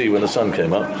could see when the sun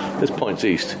came up. This points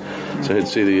east, so he'd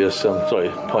see the sun.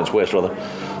 Sorry, points west rather.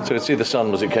 So he'd see the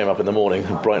sun as it came up in the morning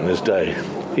and brighten his day.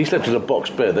 He slept in a box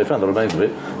bed. They found the remains of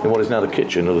it in what is now the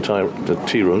kitchen or the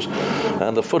tea rooms,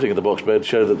 and the footing of the box bed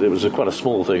showed that it was quite a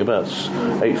small thing, about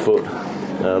 8 foot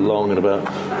long and about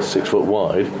 6 foot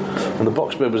wide. And the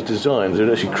box bed was designed so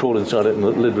you'd actually crawl inside it and the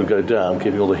lid would go down,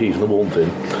 keeping all the heat and the warmth in.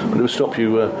 But it would stop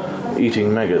you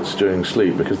eating maggots during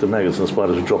sleep, because the maggots and the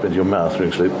spiders would drop into your mouth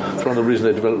during sleep. It's one of the reasons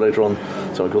they developed later on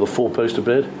something called a four-poster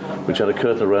bed, which had a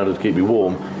curtain around it to keep you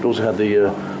warm. It also had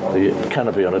the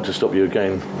canopy on it to stop you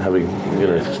again having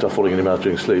stuff falling in your mouth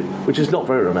during sleep, which is not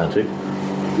very romantic.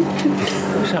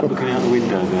 Who's that looking out the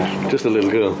window there? Just a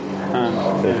little girl.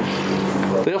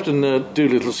 They often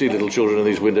see little children in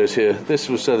these windows here. This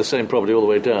was the same property all the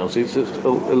way down. See, it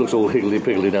looks all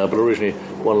higgledy-piggledy now, but originally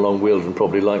one long wheeled and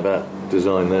probably like that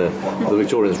design there. The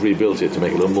Victorians rebuilt it to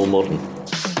make it a little more modern.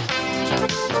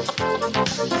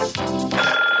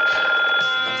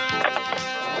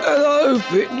 Hello,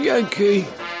 Brit Yankee.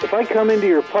 If I come into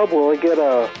your pub, will I get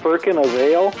a firkin of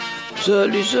ale?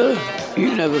 Certainly, sir. You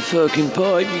can have a firkin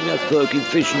pie, you can have firkin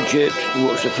fish and chips, and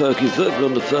watch the firkin football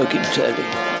on the firkin telly.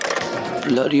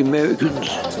 Bloody Americans.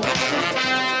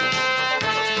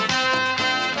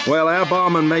 Well, our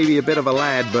barman may be a bit of a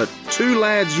lad, but two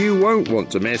lads you won't want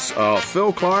to miss are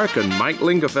Phil Clark and Mike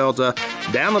Lingerfelter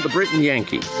down at the Britain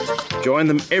Yankee. Join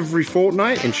them every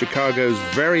fortnight in Chicago's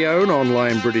very own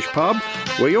online British pub,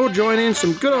 where you'll join in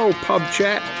some good old pub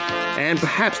chat and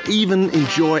perhaps even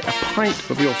enjoy a pint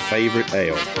of your favourite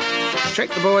ale. Check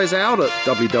the boys out at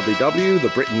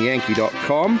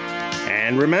www.thebritainyankee.com,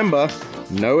 and remember,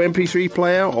 no MP3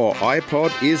 player or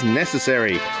iPod is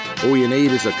necessary. All you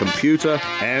need is a computer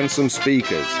and some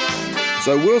speakers.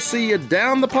 So we'll see you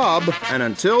down the pub, and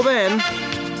until then,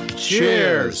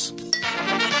 cheers!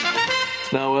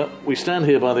 Now, we stand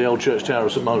here by the old church tower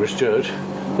of St Margaret's Church.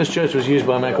 This church was used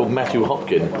by a man called Matthew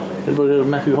Hopkin. Anybody heard of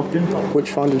Matthew Hopkin?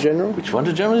 Witchfinder General?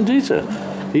 Witchfinder General indeed, sir.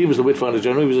 He was the Witchfinder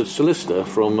General. He was a solicitor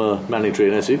from Manningtree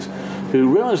in Essex, who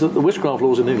realised that the witchcraft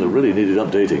laws in England really needed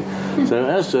updating. So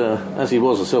as he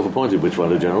was a self-appointed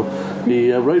Witchfinder General,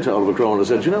 he wrote to Oliver Cromwell and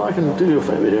said, I can do you a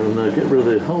favour here and get rid of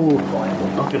the whole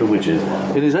bucket of witches.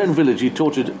 In his own village, he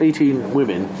tortured 18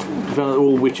 women, found they were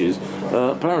all witches.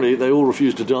 Apparently, they all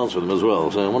refused to dance with him as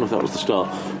well, so I wonder if that was the start.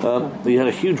 He had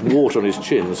a huge wart on his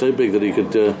chin, so big that he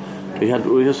could he had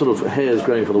sort of hairs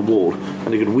growing from the wall,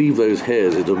 and he could weave those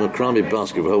hairs into a macrame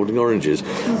basket for holding oranges.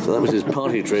 So that was his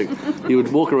party trick. He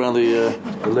would walk around the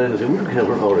lane and say, would you care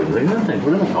for an orange? Say, no, thank you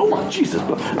very much. Oh, my Jesus.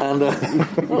 And,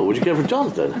 oh, would you care for a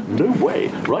John's then? No way.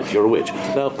 Right, you're a witch.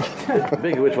 Now,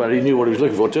 being a witch man, he knew what he was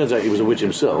looking for. It turns out he was a witch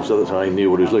himself, so that's how he knew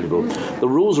what he was looking for. The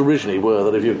rules originally were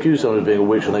that if you accused someone of being a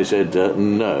witch and they said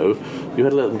no, you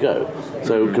had to let them go.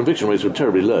 So conviction rates were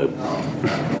terribly low.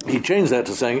 He changed that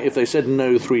to saying if they said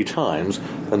no 3 times,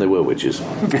 then they were witches.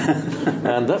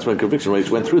 And that's when conviction rates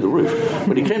went through the roof.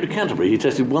 When he came to Canterbury, he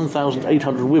tested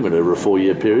 1,800 women over a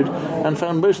 4-year period and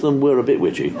found most of them were a bit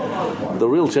witchy. The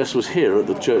real test was here at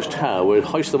the church tower, where he'd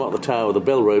hoist them up the tower with the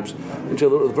bell ropes until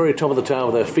they were at the very top of the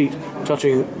tower with their feet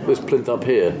touching this plinth up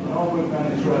here.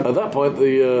 At that point,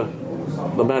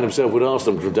 the man himself would ask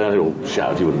them from down here, or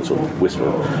shout, he wouldn't sort of whisper,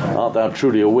 art thou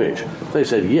truly a witch? If they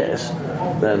said yes,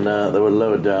 then they were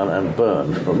lowered down and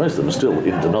burned. But most of them were still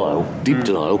in denial, deep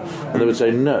denial, and they would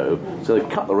say no, so they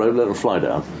cut the rope, let them fly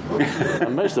down.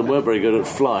 And most of them weren't very good at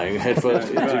flying headfirst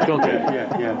into concrete.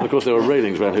 And of course there were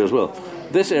railings around here as well.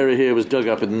 This area here was dug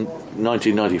up in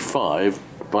 1995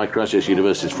 by Christchurch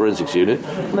University's forensics unit,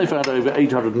 and they found over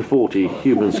 840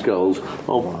 human skulls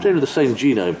of generally the same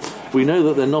genome. We know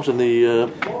that they're not in the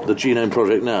genome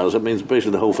project now, so that means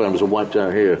basically the whole families were wiped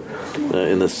out here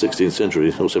in the 16th century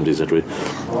or 17th century.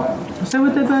 So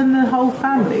would they burn the whole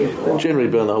family? Generally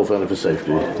burn the whole family for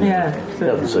safety. Yeah.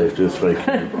 Health and safety is very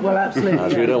key. Well,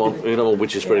 absolutely. We don't want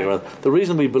witches spreading around. The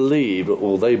reason we believed,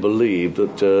 or they believed,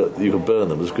 that you could burn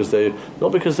them was because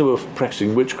not because they were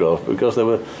practicing witchcraft, but because they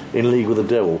were in league with the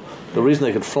devil. The reason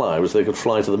they could fly was they could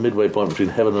fly to the midway point between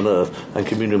heaven and earth and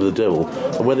commune with the devil.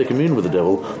 And when they communed with the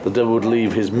devil would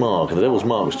leave his mark. And the devil's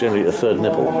mark was generally a third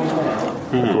nipple,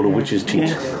 called a witch's teat.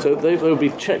 So they would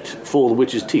be checked for the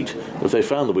witch's teat. If they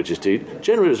found the witch's teat,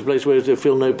 generally it was a place where they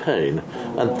feel no pain.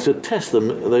 And to test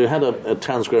them, they had a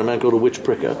town square man called a witch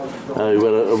pricker, who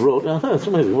had a rod. Oh, that's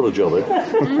amazing, what a job, eh?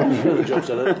 The job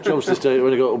centre. Jobs this day,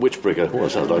 when you got a witch pricker. Well,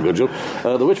 that sounds like a good job.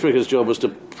 The witch pricker's job was to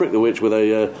prick the witch with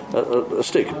a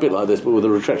stick, a bit like this, but with a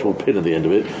retractable pin at the end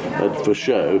of it, for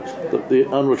show. The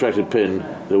unretracted pin,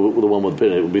 the one with the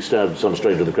pin in it, would be stabbed some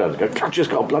stranger in the crowd. Go, God, just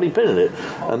got a bloody pin in it.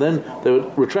 And then they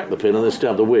would retract the pin and then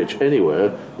stab the witch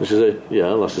anywhere. And she'd say,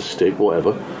 yeah, that's a stick,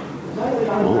 whatever.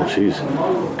 Oh, she's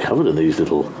covered in these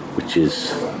little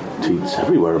witches' teats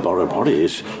everywhere about her body.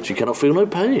 She cannot feel no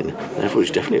pain. Therefore,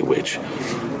 she's definitely a witch.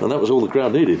 And that was all the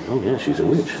crowd needed. Oh, yeah, she's a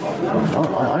witch.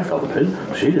 Oh, I felt the pin.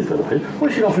 She didn't feel the pin. Why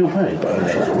does she not feel pain? Oh,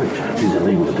 she's a witch. She's in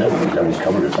league with the devil. The devil's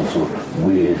covered in some sort of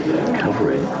weird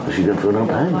covering. But she didn't feel no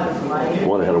pain.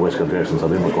 Why they had a West Country accent,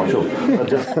 I'm not quite sure.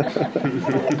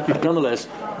 But, nonetheless,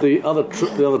 the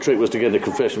other trick was to get into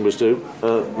confession was to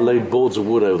lay boards of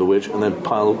wood over the witch and then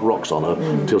pile rocks on her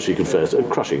until she confessed.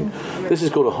 Crushing. This is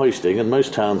called a hoisting, and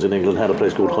most towns in England had a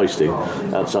place called hoisting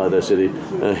outside their city.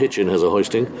 Hitchin has a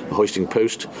hoisting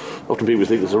post. Often people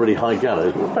think it's a really high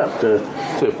gallows,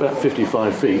 about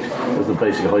 55 feet is the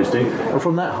basic hoisting, and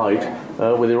from that height,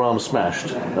 with your arms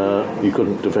smashed, you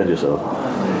couldn't defend yourself.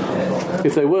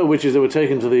 If they were witches, they were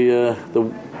taken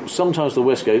to sometimes the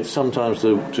Westgate, sometimes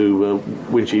to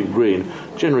Wincheap Green,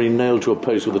 generally nailed to a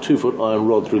post with a 2-foot iron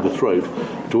rod through the throat,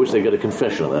 to which they get a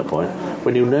confession at that point.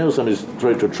 When you nail somebody's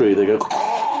throat to a tree, they go...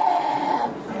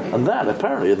 And that,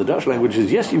 apparently, in the Dutch language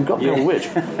is, yes, you've got to be a witch.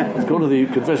 According to the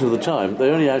confessions of the time, they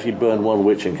only actually burned one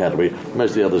witch in Canterbury.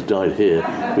 Most of the others died here.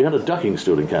 We had a ducking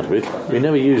stool in Canterbury. We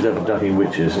never used that for ducking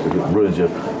witches. It ruins your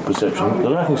perception.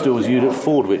 The ducking stool was used at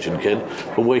Fordwich in Kent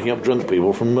for waking up drunk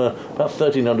people from about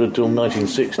 1300 till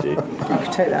 1960. I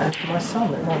could take that for my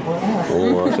son. It might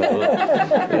work out.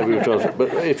 Yeah, we were trying.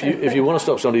 But if you want to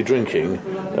stop somebody drinking,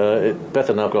 Beth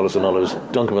and Alcoholics Anonymous,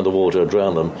 dunk them in the water,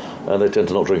 drown them, and they tend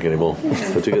to not drink anymore.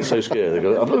 But to get so scared, they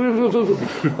go,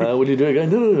 will you do it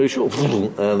again? No, sure.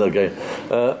 And again.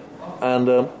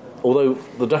 Although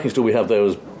the ducking stool we have there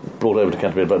was brought over to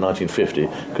Canterbury in about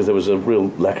 1950 because there was a real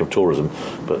lack of tourism,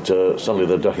 but suddenly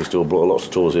the ducking stool brought lots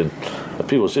of tours in.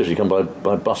 People seriously come by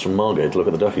bus from Margate to look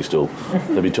at the ducking stool.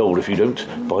 They'll be told if you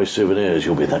don't buy souvenirs,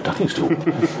 you'll be in that ducking stool.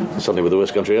 Suddenly with the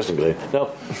West Country accent going.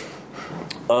 Now,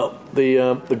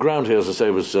 the ground here, as I say,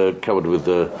 was covered with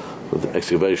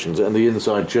excavations, and the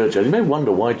inside churchyard. You may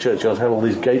wonder why churchyards have all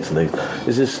these gates and things.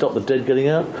 Is this to stop the dead getting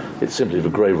out? It's simply for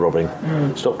grave robbing.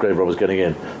 Stop grave robbers getting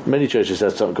in. Many churches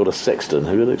have something called a sexton.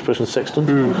 Have you heard the expression sexton?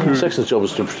 Mm-hmm. Sexton's job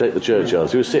was to protect the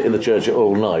churchyards. He would sit in the church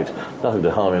all night. Nothing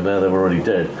to harm him there, they were already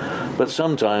dead. But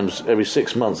sometimes, every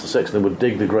 6 months, the sexton would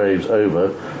dig the graves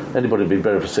over. Anybody who'd been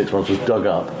buried for 6 months was dug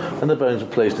up, and the bones were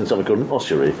placed in something called an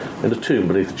ossuary, in a tomb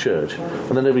beneath the church.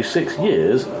 And then every 6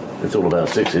 years, it's all about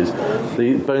sixes,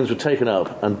 the bones were taken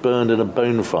up and burned in a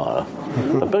bone fire.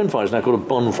 A bone fire is now called a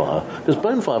bonfire, because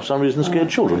bone fire for some reason scared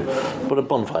children, but a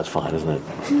bonfire's fine, isn't it?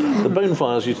 The bone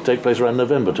fires used to take place around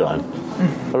November time,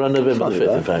 around November the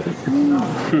 5th, in fact.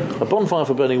 A bonfire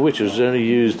for burning witches was only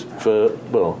used for,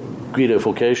 well, Guido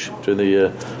Forcaiche during the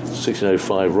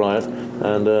 1605 riot,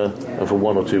 and for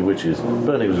 1 or 2 witches.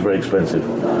 Burning was very expensive.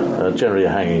 Generally, a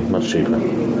hanging much cheaper,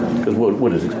 because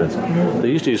wood is expensive. They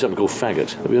used to use something called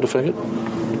faggot. Have you heard of faggot?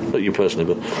 Not you personally,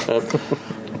 but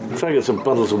faggots and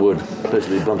bundles of wood,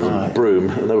 basically bundles of broom,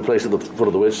 and they were placed at the foot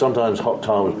of the witch. Sometimes hot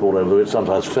tar was poured over the witch,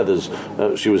 sometimes feathers.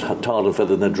 She was tarred and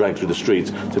feathered and then dragged through the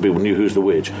streets so people knew who's the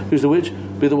witch. Who's the witch?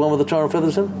 Be the one with the tar and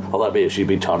feathers in? Oh, that'd be it. She'd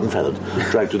be tarred and feathered,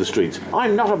 dragged through the streets.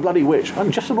 I'm not a bloody witch.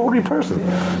 I'm just an ordinary person.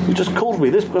 You just called me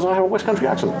this because I have a West Country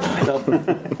accent.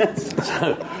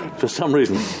 So, for some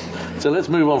reason. So let's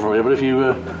move on from here, but if you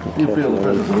feel the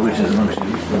presence of the witches amongst you.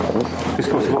 It's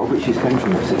because a lot of witches came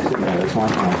from Essex, didn't they? That's why I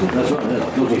That's right,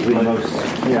 yeah. Looking to be the most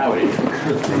coward.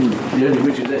 The only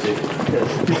witch is Essex.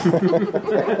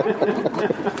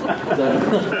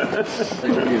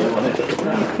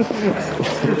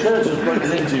 The church was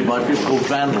broken into by people called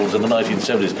vandals in the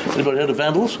 1970s. Anybody heard of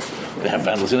vandals? They have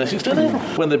vandals in Essex, don't they?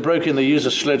 When they broke in, they used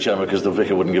a sledgehammer because the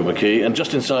vicar wouldn't give them a key, and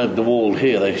just inside the wall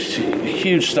here, they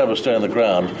huge slab of stone on the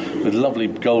ground with lovely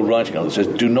gold writing on it that says,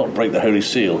 "Do not break the Holy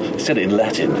Seal." He said it in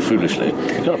Latin, foolishly.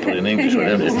 You've got to put it in English,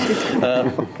 haven't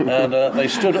you? And they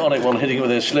stood on it while hitting it with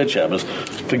their sledgehammers,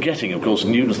 forgetting, of course,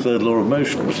 Newton's third law of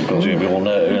motion, which, of course, you all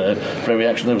know, for every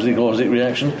action there was equal opposite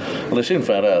reaction. Well, they soon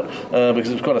found out, because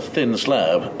it was quite a thin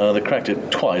slab, they cracked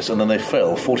it twice, and then they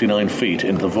fell 49 feet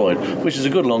into the void, which is a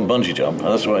good long bungee jump, and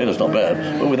that's right, it's not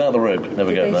bad, but without the rope,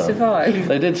 never go that. They survived?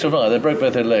 They did survive. They broke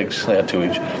both their legs, they had 2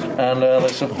 each, and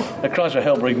their cries for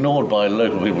help were ignored by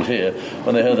local people here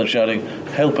when they heard them shouting,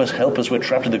 help us, we're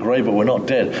trapped in the grave, but we're not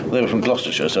dead." Well, they were from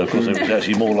Gloucestershire, so of course they were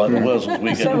actually more like the Wurzels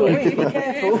weekend. So be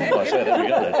careful. Oh, I say, there we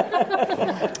go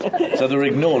then. So they were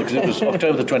ignored because it was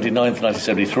October the 29th,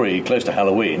 1973, close to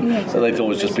Halloween, so they thought it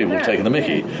was just people taking the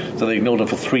mickey. So they ignored them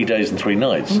for 3 days and 3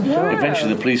 nights. Wow.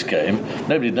 Eventually the police came.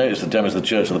 Nobody noticed the damage to the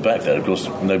church at the back there. Of course,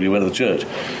 nobody went to the church.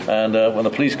 And when the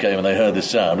police came and they heard this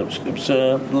sound, it was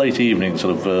late evening,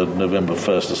 sort of November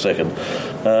 1st or 2nd.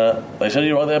 They said, "Are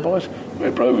you right there, boys?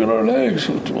 We've broken our legs."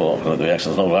 Well, the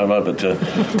accent's not very right, but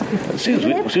it seems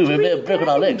we may have broken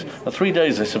our legs. For 3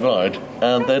 days they survived,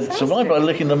 and they'd survived by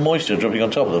licking the moisture dripping on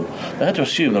top of them. They had to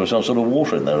assume there was some sort of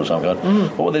water in there of some kind.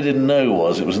 But what they didn't know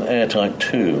was it was an airtight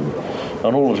tomb.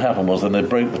 And all that happened was then they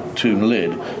broke the tomb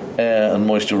lid, air and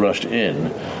moisture rushed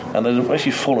in, and they'd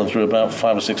actually fallen through about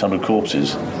 500 or 600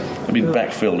 corpses. They'd been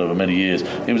backfilled over many years.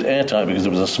 It was airtight because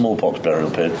there was a smallpox burial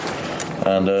pit.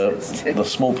 And the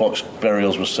smallpox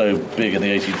burials were so big in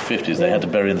the 1850s, they had to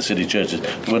bury in the city churches.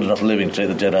 There weren't enough living to take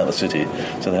the dead out of the city,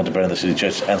 so they had to bury in the city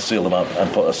churches and seal them up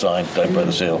and put a sign, "Don't break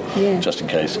the seal," just in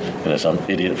case some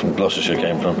idiot from Gloucestershire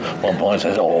came from one point and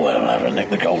says, "Oh, they'll have to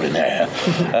nick the gold in there."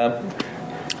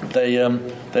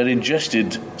 They'd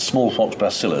ingested smallpox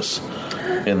bacillus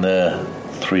in their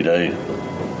 3-day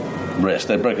rest.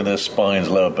 They'd broken their spines,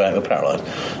 lower back, they're paralysed,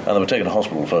 and they were taken to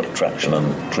hospital for traction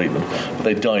and treatment. But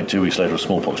they died 2 weeks later of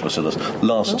smallpox bacillus.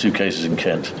 Last 2 cases in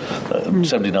Kent.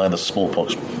 79, the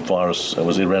smallpox virus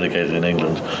was eradicated in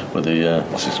England with the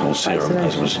what's it called, serum,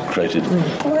 as it was created.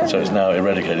 So it's now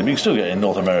eradicated. But you can still get it in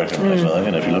North America,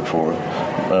 if you look for it.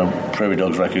 Prairie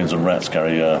dogs, raccoons, and rats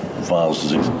carry Weil's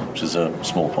disease, which is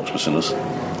smallpox bacillus.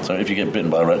 So if you get bitten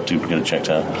by a rat, do get it checked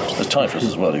out. There's typhus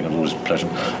as well, you can always pleasure.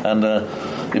 And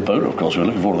Ebola, of course, we're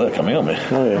looking forward to that coming, aren't we?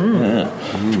 Oh, yeah.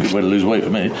 Good way to lose weight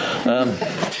for me.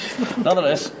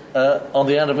 Nonetheless, on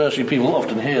the anniversary, people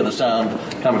often hear the sound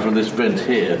coming from this vent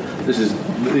here.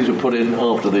 These were put in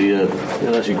after they're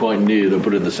actually quite new. They were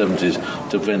put in the 70s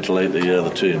to ventilate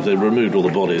the tombs. They removed all the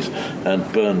bodies and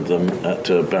burned them at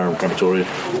Barham Crematory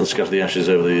and scattered the ashes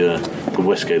over the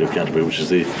west gate of Canterbury, which is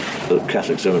the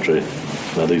Catholic cemetery.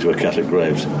 Now, these were Catholic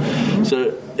graves.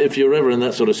 So if you're ever in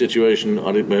that sort of situation,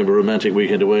 I remember a romantic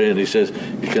weekend away and he says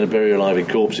he's going to bury you alive in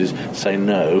corpses, say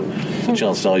no. The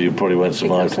chances are you probably won't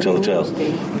survive to tell the tale.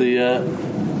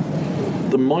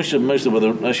 The moisture, most of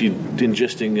them were actually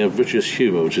ingesting vitreous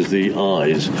humour, which is the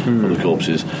eyes of the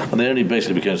corpses, and they only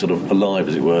basically became sort of alive,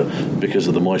 as it were, because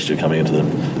of the moisture coming into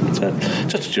them. So,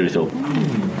 just a cheery thought.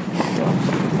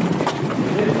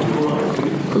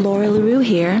 Laura LaRue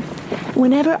here.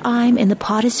 Whenever I'm in the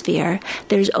potosphere,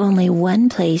 there's only one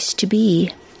place to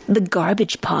be. the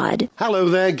Garbage Pod. Hello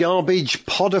there, Garbage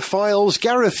Podophiles.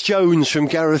 Gareth Jones from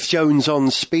Gareth Jones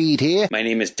on Speed here. My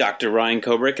name is Dr. Ryan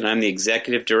Kobrick, and I'm the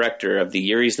Executive Director of the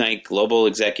Yuri's Night Global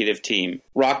Executive Team.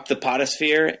 Rock the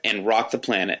Potosphere and rock the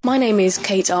planet. My name is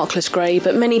Kate Arkless-Gray,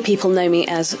 but many people know me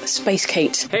as Space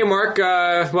Kate. Hey, Mark.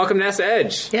 Welcome to NASA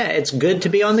Edge. Yeah, it's good to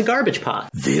be on the Garbage Pod.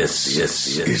 This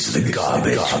is the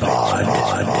Garbage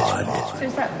Pod. So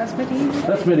that's medieval?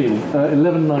 That's medieval.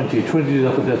 1190, 20 years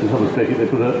after the death of Thomas Becket, they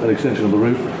put an extension on the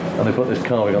roof and they put this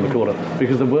carving on the corner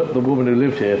because the woman who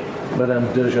lived here, Madame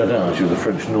Desjardins, she was a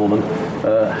French Norman,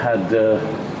 had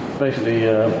basically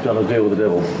done a deal with the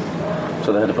devil.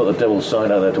 So they had to put the devil's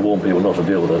sign out there to warn people not to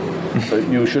deal with her. So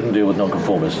you shouldn't deal with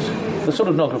nonconformists. The sort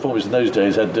of nonconformists in those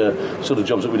days had sort of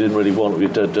jobs that we didn't really want. We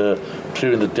did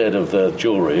clearing the dead of their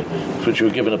jewellery, which you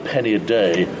were given a penny a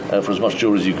day for as much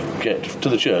jewellery as you could get to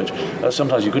the church.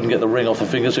 Sometimes you couldn't get the ring off the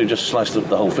finger, so you just sliced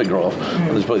the whole finger off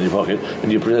and just put it in your pocket,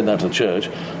 and you present that to the church,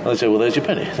 and they say, well, there's your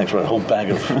penny. Thanks for a whole bag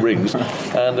of rings.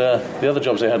 And the other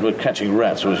jobs they had were catching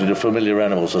rats, which were familiar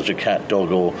animals such as a cat,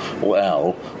 dog, or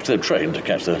owl, which they were trained to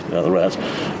catch the rats.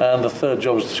 And the third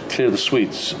job was to clear the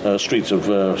streets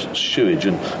of sewage,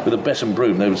 and with a besom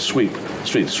broom they would sweep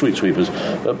streets, street sweepers.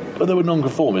 But they were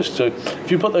nonconformists. So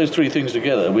if you put those three things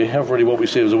together, we have really what we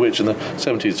see as a witch in the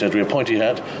 17th century: a pointy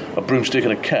hat, a broomstick,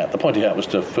 and a cat. The pointy hat was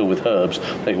to fill with herbs,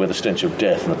 take away the stench of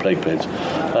death and the plague pits.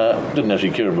 Didn't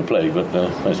actually cure him of plague, but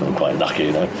most of them were quite lucky,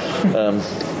 you know.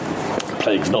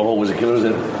 Plague's not always a killer, is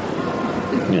it?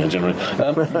 Yeah, generally.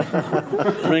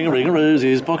 Ring a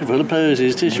roses, pocket full of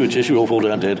posies, tissue, all fall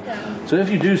down dead. So if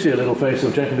you do see a little face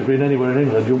of Jack in the Green anywhere in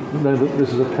England, you'll know that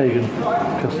this is a pagan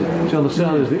custom. So on the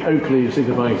side is the oak leaf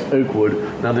signifying it's oak wood,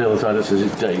 and on the other side it says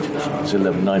its date. It's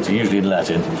 1190, usually in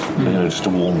Latin, just to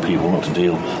warn people not to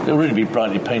deal. They'll really be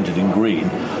brightly painted in green,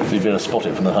 so you'd be able to spot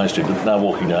it from the high street. But now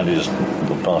walking down, you just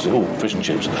look past it. Oh, fish and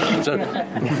chips. So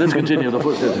let's continue the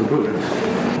footsteps of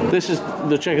progress. This is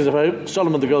the Chequers of Hope,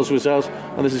 Solomon the Goldsmith's house,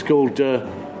 and this is called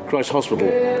Christ Hospital.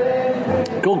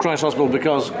 Called Christ Hospital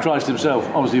because Christ himself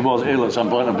obviously was ill at some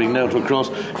point and being nailed to a cross.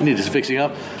 He needed fixing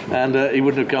up, and he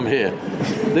wouldn't have come here.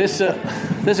 This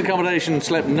accommodation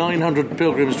slept 900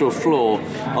 pilgrims to a floor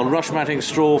on rush matting,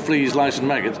 straw, fleas, lice and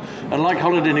maggots, and like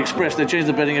Holiday Inn Express, they changed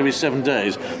the bedding every 7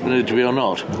 days, whether it to be or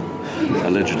not.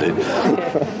 Allegedly.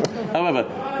 However,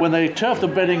 when they turfed the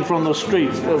bedding from the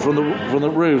streets, from the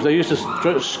roofs, they used to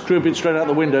scoop it straight out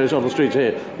the windows on the streets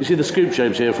here. You see the scoop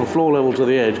shapes here from floor level to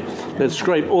the edge. They'd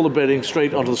scrape all the bedding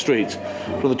straight onto the streets,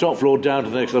 from the top floor down to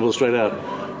the next level straight out.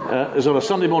 It was on a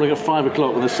Sunday morning at 5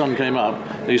 o'clock when the sun came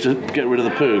up. They used to get rid of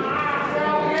the poo.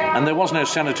 And there was no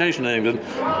sanitation in England.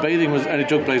 Bathing only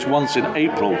took place once in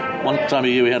April. One time a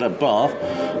year we had a bath.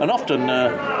 And often,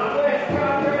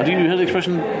 have you heard the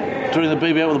expression, throwing the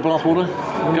baby out with the bathwater?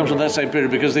 It comes from that same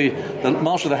period because the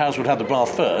master of the house would have the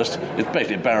bath first. It's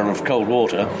basically a barrel of cold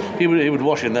water. He would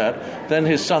wash in that. Then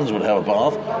his sons would have a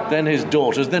bath. Then his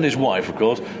daughters. Then his wife, of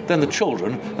course. Then the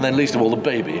children. And then least of all the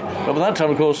baby. But by that time,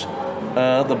 of course,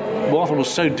 the water was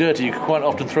so dirty you could quite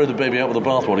often throw the baby out with the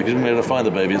bathwater because you wouldn't be able to find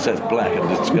the baby. Instead, it's black and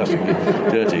disgustingly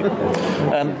dirty.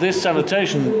 And this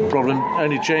sanitation problem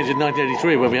only changed in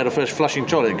 1983 when we had a first flushing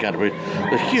toilet in Canterbury.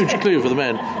 A huge clue for the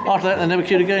men. After that, they never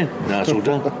queued again. Now it's all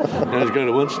done. Now it's going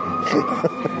to once.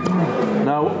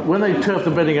 Now, when they turfed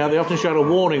the bedding out, they often showed a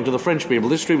warning to the French people.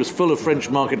 This street was full of French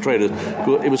market traders.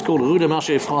 It was called Rue de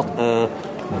Marché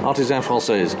Artisan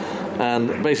Français.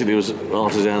 And basically it was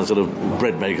artisan sort of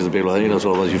bread makers and people like that,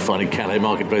 sort of as you find in Calais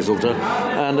marketplace all the time.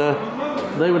 And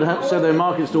they would set their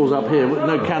market stalls up here with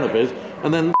no canopies,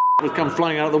 and then would come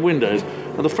flying out the windows.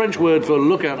 And the French word for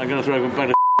lookout, I'm going to throw back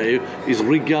to is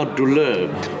regard de l'œil,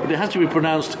 but it has to be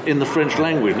pronounced in the French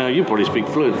language. Now, you probably speak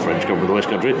fluent French, come from the West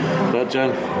Country, but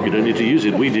you don't need to use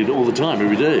it. We did all the time,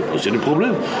 every day. What's any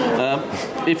problem?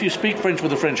 If you speak French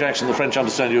with a French accent, the French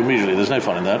understand you immediately. There's no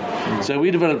fun in that. So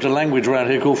we developed a language around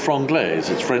here called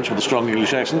Franglaise. It's French with a strong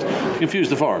English accent. Confuse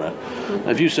the foreigner.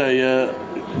 If you say,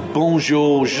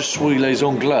 bonjour, je suis les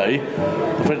Anglais,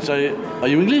 the French say, are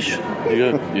you English? You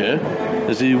go, yeah.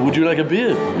 They say, would you like a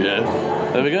beer? Yeah.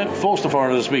 There we go. Force the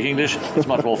foreigner to speak English. It's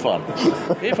much more fun.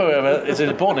 If, however, it's an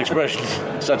important expression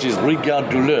such as regard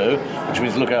de l'eau, which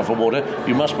means look out for water,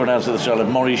 you must pronounce it the style of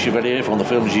Maurice Chevalier from the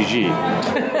film Gigi.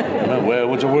 Where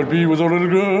would the word be with all little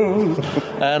girls?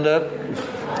 And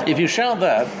if you shout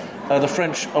that, the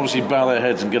French obviously bow their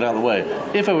heads and get out of the way.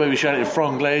 If, however, you shout it in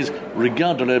Franglaise,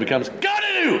 regard de l'eau becomes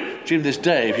Gardez-vous! Even this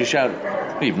day, if you shout,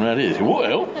 even around here,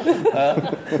 well,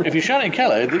 if you shout it in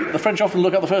Calais, the French often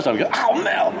look up the first time and go, oh,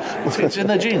 Mel! It's in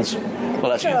their genes.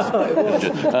 Well, actually,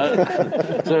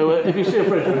 so if you see a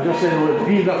French, just say the word,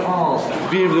 Vive la France,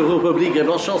 Vive la République, et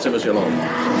bonne chance, Monsieur Long.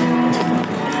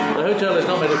 The hotel is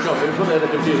not made of chocolate. We put there to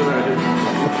confuse Americans.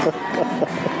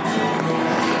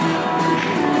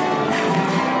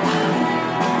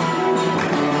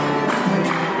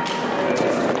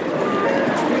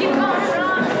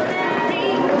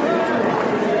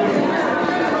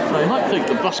 You might think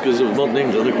the buskers of modern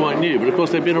England are quite new, but of course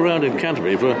they've been around in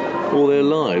Canterbury for all their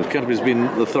lives. Canterbury's been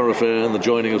the thoroughfare and the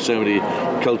joining of so many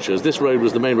cultures. This road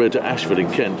was the main road to Ashford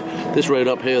in Kent. This road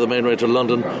up here, the main road to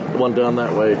London, the one down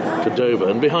that way to Dover.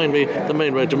 And behind me, the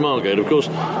main road to Margate. Of course,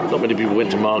 not many people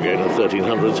went to Margate in the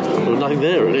 1300s. There was nothing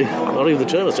there, really. Not even the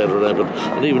Turner Centre had opened.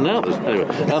 And even now, there's... Anyway.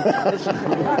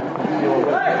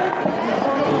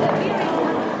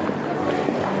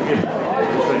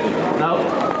 Now,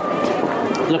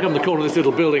 look up in the corner of this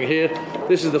little building here.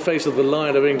 This is the face of the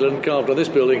Lion of England carved on this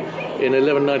building in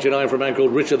 1199 from a man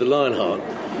called Richard the Lionheart.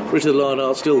 Richard the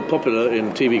Lionheart still popular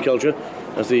in TV culture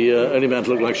as the only man to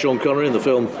look like Sean Connery in the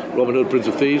film Robin Hood, Prince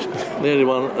of Thieves. And the only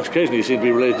one occasionally seen to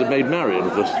be related to Maid Marian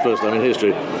for the first time in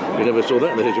history. We never saw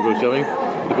that in the history books coming.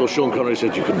 Of course, Sean Connery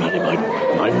said, "You can marry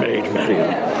my Maid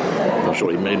Marian." I'm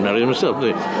sure he made Marian himself,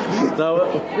 didn't he? Now,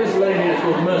 this lane here is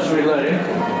called Mercery Lane.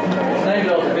 It's named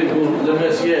after people called Le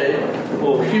Mercier,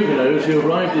 or Huguenots, who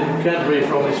arrived in Canterbury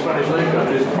from the Spanish Low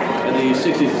Countries in the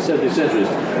 60s and 70s centuries.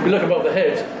 If you look above the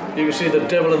head, you can see the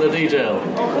devil in the detail.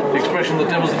 The expression "the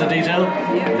devil's in the detail"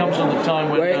 comes from the time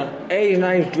when... His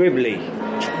name's Dribbly,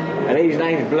 and his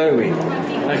name's Bloomy.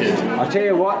 Thank you. I tell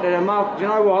you what, do you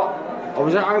know what? I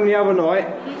was at home the other night,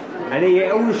 and he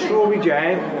ate all the strawberry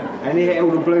jam, and he ate all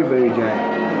the blueberry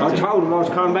jam. I told him I was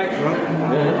coming back from him.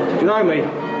 Yeah. Do you know me?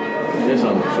 Yes,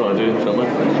 I'm sure I do, somewhere.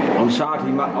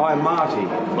 I'm Marty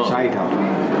Sato.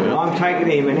 Yeah. I'm taking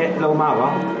him and his little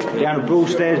mother down the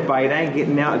Broadstairs Bay. They ain't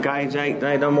getting out of Gage 8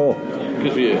 day no more.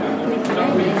 Good for you.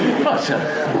 Right,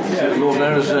 Lord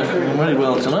Mayor's very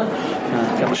well tonight.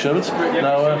 Couple of sherbets.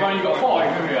 Now,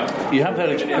 you have heard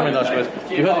the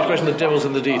expression "the devil's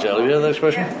in the detail." Have you heard that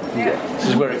expression? Yeah. This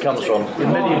is where it comes from.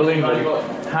 In medieval England,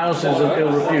 houses of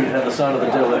ill repute had the sign of the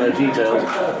devil in their details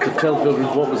to tell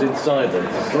pilgrims what was inside them.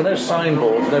 There were no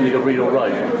signboards, nobody could read or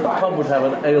write. A pub would have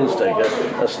an ale staker,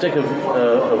 a stick of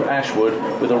ash wood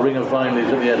with a ring of vine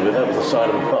leaves at the end of it. That was the sign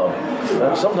of a pub.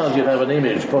 Sometimes you'd have an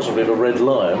image, possibly of a red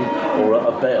lion or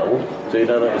a bell, so you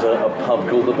know that was a pub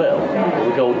called the Bell, or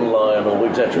the Golden Lion, or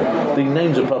etc. The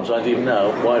names of pub signs, even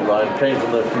now, White Lion, came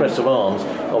from the crests of arms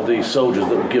of the soldiers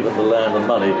that were given the land and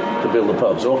money to build the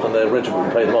pub. So often their regiment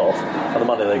would pay them off, and the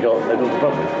money they got, they built the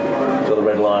pub with. So the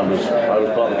Red Lion I was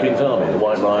part of the King's Army. The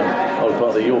White Lion, I was part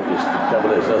of the Yorkists,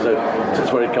 Cavaliers. So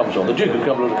that's where it comes from. The Duke of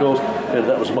Cumberland, of course,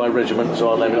 that was my regiment, so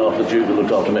I'll name it after the Duke who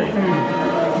looked after me.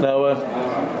 Now,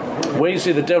 where you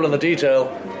see the devil in the detail,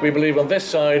 we believe on this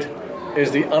side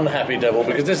is the unhappy devil,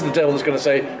 because this is the devil that's going to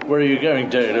say, "Where are you going,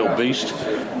 dirty little beast?"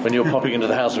 when you're popping into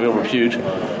the house of ill repute.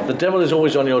 The devil is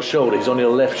always on your shoulder. He's on your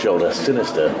left shoulder,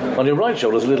 sinister. On your right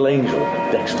shoulder is a little angel,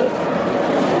 Dexter.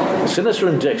 Sinister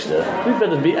and Dexter. Who's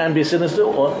better to be ambi-sinister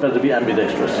or better to be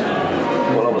ambidextrous?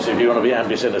 Well, obviously, if you want to be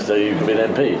ambi-sinister, you can be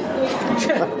an MP.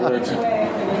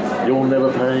 You'll never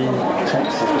pay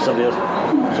taxes for somebody else.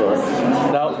 Sorry.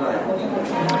 Now,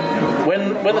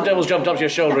 when the devil's jumped up to your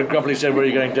shoulder and grumpily said, "Where are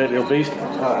you going, dirty little beast?"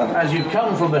 as you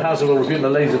come from the house of ill repute and the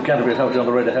ladies of Canterbury have helped you on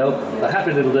the road to hell, a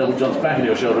happy little devil jumps back in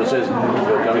your shoulder and says,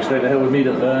 "You're coming straight to hell with me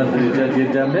to burn for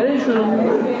your damnation."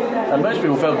 And most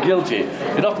people felt guilty.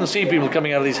 You'd often see people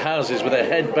coming out of these houses with their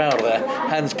head bowed, their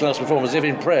hands clasped before them as if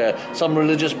in prayer, some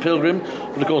religious pilgrim.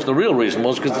 But of course the real reason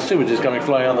was because the sewage is coming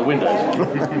flying out the windows.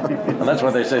 And that's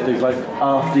why they say things like,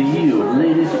 "After you,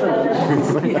 ladies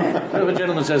first." If a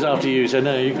gentleman says "after you," you say,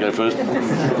 "No, you can go first."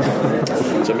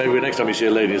 So maybe next time you see a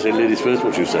lady and say "ladies first,"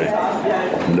 what you say?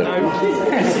 No.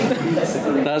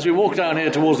 Now as we walk down here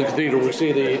towards the cathedral, we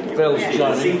see the bells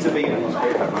chiming.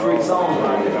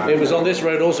 It was on this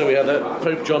road also we had that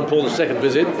Pope John Paul II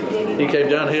visit. He came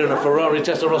down here in a Ferrari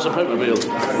Testarossa Popemobile.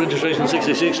 Registration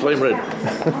 66, flame red.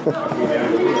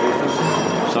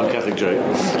 Some Catholic joke.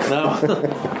 Now,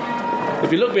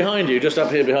 if you look behind you, just up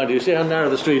here behind you, see how narrow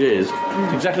the street is?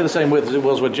 It's exactly the same width as it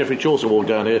was when Geoffrey Chaucer walked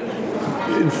down here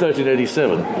in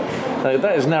 1387. Now,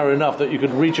 that is narrow enough that you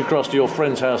could reach across to your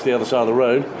friend's house the other side of the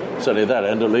road, certainly at that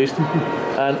end at least.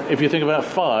 And if you think about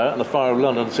fire and the fire of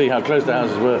London, see how close the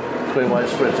houses were, explain why it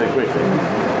spread so quickly.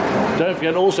 Don't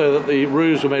forget also that the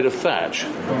roofs were made of thatch.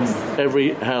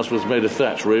 Every house was made of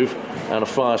thatch roof, and a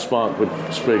fire spark would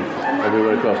spring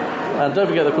everywhere across. And don't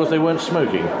forget, of course, they weren't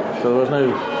smoking, so there was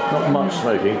not much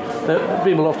smoking.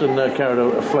 People often carried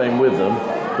a flame with them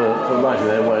for lighting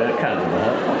their way, a candle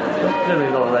perhaps.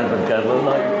 Generally not an open candle,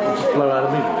 like just blow out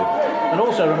immediately. And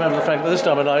also remember the fact that this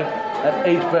time of night, at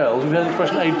 8 bells. You've heard the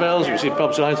expression 8 bells? You see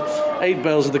pub signs. 8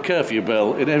 bells is the curfew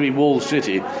bell in every walled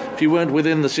city. If you weren't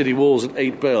within the city walls at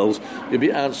 8 bells, you'd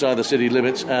be outside the city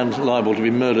limits and liable to be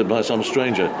murdered by some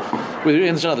stranger. With you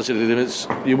inside the city limits,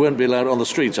 you weren't be allowed on the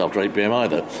streets after 8 p.m.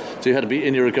 either. So you had to be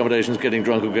in your accommodations, getting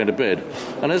drunk or going to bed.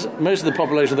 And as most of the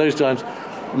population of those times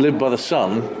lived by the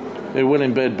sun, they were well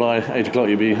in bed by 8 o'clock.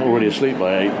 You'd be already asleep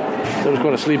by 8. So it was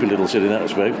quite a sleepy little city in that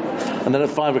respect. And then at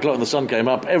 5 o'clock when the sun came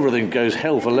up, everything goes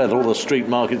hell for leather, all the street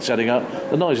markets setting up,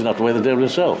 the noise enough to wake the devil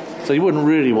himself. So you wouldn't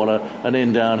really want an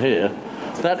inn down here.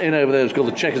 That inn over there is called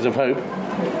the Checkers of Hope.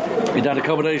 It had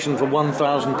accommodation for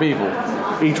 1,000 people.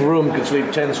 Each room could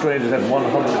sleep 10 strangers, had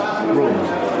 100 rooms,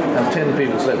 and 10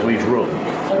 people slept to each room.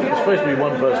 It's supposed to be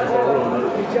one person per room,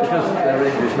 but because they're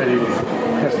English medieval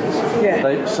peasants,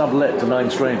 they sublet to 9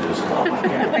 strangers.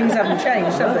 Things haven't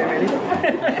changed, have they, really?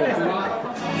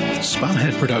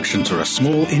 Spamhead Productions are a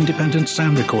small independent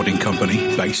sound recording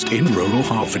company based in rural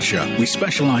Hertfordshire. We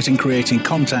specialise in creating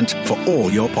content for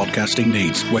all your podcasting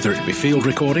needs, whether it be field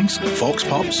recordings, vox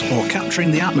pops, or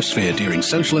capturing the atmosphere during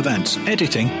social events.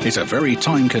 Editing is a very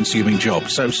time-consuming job,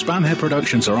 so Spamhead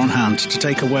Productions are on hand to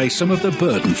take away some of the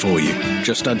burden for you.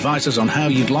 Just advise us on how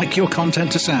you'd like your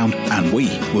content to sound, and we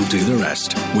will do the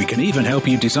rest. We can even help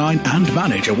you design and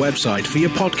manage a website for your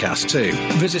podcast too.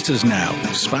 Visit us now,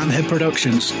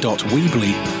 spamheadproductions.weebly.com.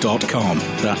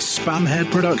 That's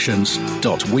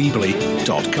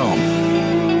spamheadproductions.weebly.com.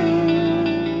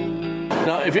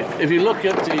 Now, if you look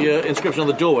at the inscription on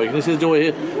the doorway, can you see the doorway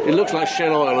here? It looks like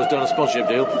Shell Oil has done a sponsorship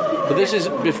deal. But this is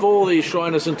before the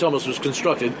shrine of St. Thomas was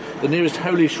constructed. The nearest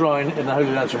holy shrine in the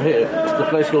Holy Lands from here is a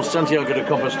place called Santiago de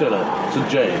Compostela, St.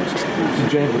 James.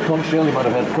 St. James the conch shell, you might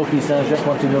have had cookies Saint-Jacques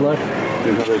once in your life.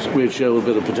 You've got this weird shell with a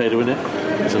bit of potato in it.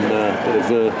 Some bit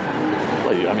of...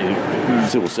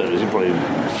 civil service, probably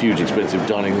huge, expensive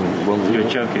dining rooms. You're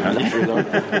joking, aren't you?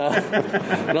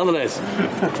 Nonetheless,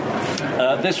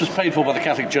 this was paid for by the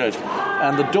Catholic Church,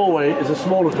 and the doorway is a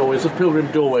smaller doorway. It's a pilgrim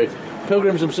doorway.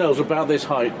 Pilgrims themselves are about this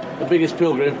height. The biggest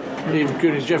pilgrim, even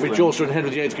including Geoffrey Chaucer and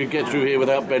Henry VIII, could get through here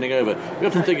without bending over. We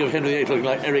often think of Henry VIII looking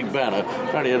like Eric Banner.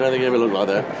 Apparently, I don't think he ever looked like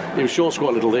that. He was short,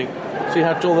 squat little thing. See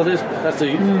how tall that is? That's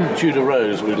the Tudor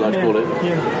Rose, we'd like to call it.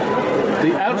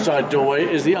 The outside doorway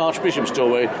is the Archbishop's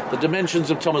doorway, the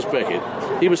dimensions of Thomas Becket.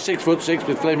 He was 6'6"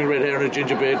 with flaming red hair and a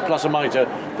ginger beard, plus a mitre.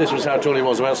 This was how tall he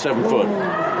was, about 7 foot.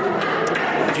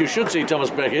 If you should see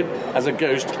Thomas Becket as a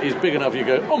ghost, he's big enough you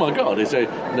go, oh my God. He'd say,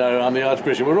 no, I'm the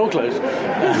Archbishop, we're all close.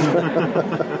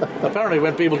 Apparently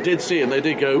when people did see him, they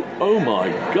did go, oh my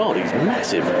God, he's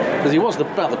massive. Because he was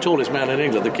about the tallest man in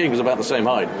England. The King was about the same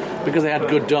height, because they had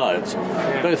good diets.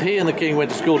 Both he and the King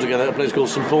went to school together at a place called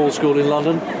St. Paul's School in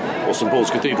London, or St. Paul's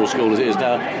Cathedral School as it is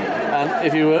now. And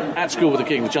if you were at school with the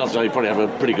King, the chances are you'd probably have a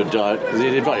pretty good diet, because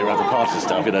he'd invite you around for parties and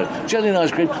stuff, jelly and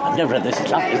ice cream. I've never had this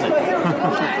stuff, isn't it?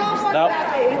 Now,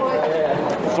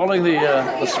 following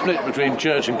the split between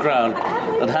church and crown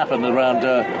that happened around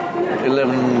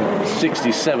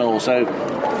 1167 or so,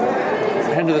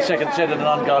 Henry II said in an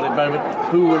unguarded moment,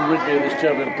 who will rid me of this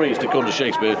turbulent priest, according to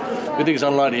Shakespeare. We think it's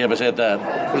unlikely he ever said that.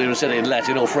 Well, he would have said it in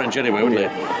Latin or French anyway, wouldn't he?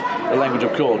 The language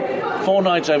of court. 4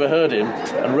 knights overheard him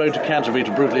and rode to Canterbury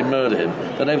to brutally murder him.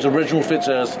 Their names were Reginald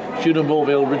Fitzurse, Hugh de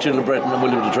Morville, Richard Le Breton and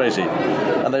William de Tracy.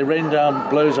 And they rained down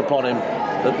blows upon him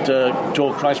that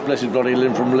tore Christ's blessed body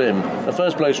limb from limb. The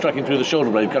first blow struck him through the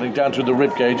shoulder blade, cutting down through the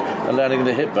rib cage and landing in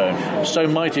the hip bone. So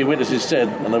mighty, witnesses said,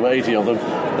 and there were 80 of them,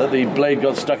 that the blade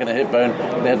got stuck in the hip bone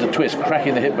and they had to twist,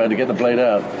 cracking the hip bone to get the blade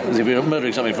out. As if you're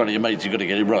murdering something in front of your mates, you've got to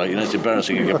get it right. It's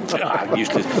embarrassing. You go,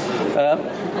 useless.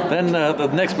 Then the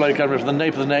next blow came from the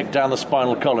nape of the neck down the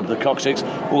spinal column, the coccyx,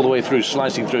 all the way through,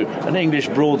 slicing through. An English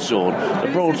broadsword.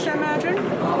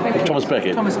 Thomas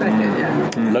Becket. Thomas Becket,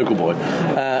 yeah. Local boy.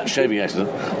 Shaving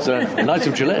accident. So, Knights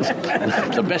of Gillette.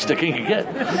 The best a king could get.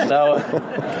 Now,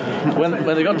 when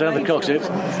they got down the coccyx,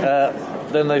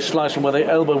 then they sliced from where the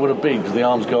elbow would have been, because the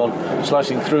arm's gone,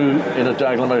 slicing through in a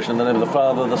diagonal motion in the name of the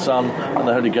Father, the Son, and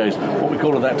the Holy Ghost. What we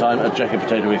called at that time a jacket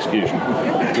potato execution.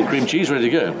 With cream cheese ready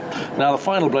to go. Now, the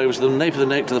final blow was the nape of the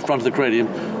neck to the front of the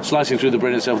cranium, slicing through the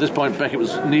brain itself. At this point, Becket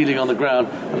was kneeling on the ground,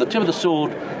 and the tip of the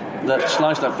sword that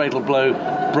sliced that fatal blow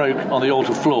broke on the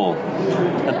altar floor.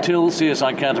 Until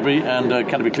CSI Canterbury and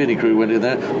Canterbury cleaning crew went in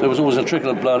there was always a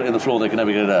trickle of blood in the floor. They could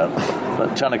never get it out.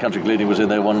 Tanner Country Cleaning was in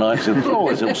there one night. Said, "Oh,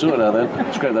 it's all sewer now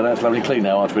then. Scrape that out, it's lovely clean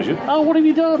now, Archbishop." "Oh, what have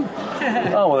you done?"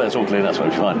 "Oh, well, that's all clean, that's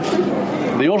fine."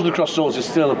 The Order of the Cross Swords is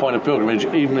still a point of pilgrimage,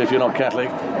 even if you're not Catholic,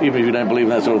 even if you don't believe in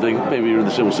that sort of thing. Maybe you're in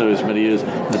the civil service for many years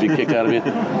and have been kicked out of it.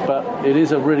 But it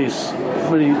is a really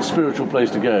spiritual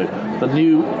place to go. The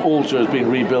new altar has been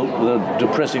rebuilt with a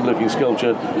depressing-looking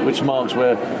sculpture, which marks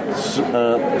where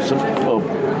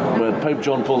Pope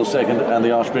John Paul II and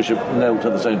the Archbishop knelt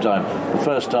at the same time. The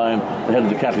first time the head of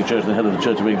the Catholic Church and the head of the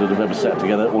Church of England have ever sat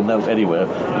together or knelt anywhere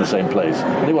in the same place.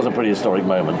 And it was a pretty historic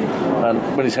moment. And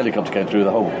when his helicopter came through,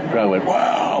 the whole crowd went,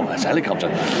 "Wow, that's a helicopter."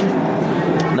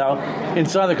 Now,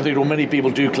 inside the cathedral, many people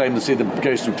do claim to see the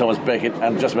ghost of Thomas Becket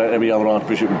and just about every other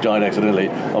archbishop who died accidentally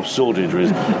of sword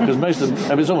injuries. Because most of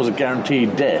them, it's almost a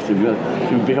guaranteed death. If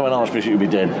you become an archbishop, you'll be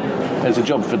dead. It's a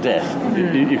job for death.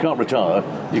 You can't retire.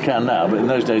 You can now, but in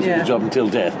those days, it's a job until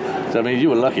death. So, I mean, you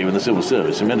were lucky with the civil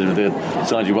service. Imagine if they'd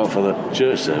signed you up for the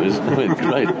church service. I mean,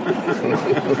 great.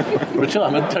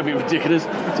 Retirement, don't be ridiculous.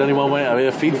 There's only one way out of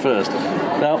here, feet first.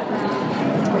 Now,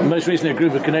 most recently, a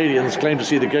group of Canadians claimed to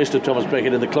see the ghost of Thomas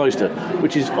Becket in the cloister,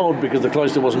 which is odd because the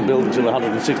cloister wasn't built until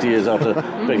 160 years after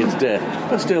Becket's death.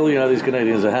 But still, these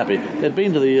Canadians are happy. They'd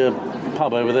been to the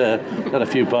pub over there, had a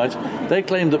few pints. They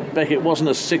claimed that Becket wasn't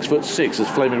as 6'6" as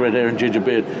flaming red hair and ginger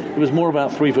beard. He was more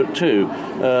about 3'2",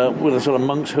 with a sort of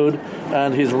monk's hood,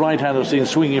 and his right hand was seen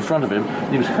swinging in front of him.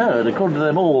 He was heard, according to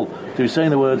them all, to be saying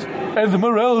the words,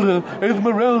 "Esmeralda,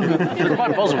 Esmeralda." It's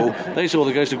quite possible they saw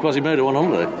the ghost of Quasimodo on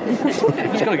holiday.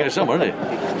 It's got to go somewhere, isn't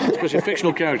it? Especially a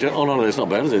fictional character on holiday. It's not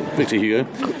bad, is it? Victor Hugo.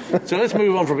 So let's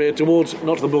move on from here towards,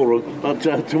 not to the ballroom, but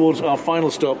towards our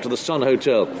final stop, to the Sun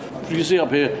Hotel. You can see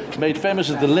up here, made famous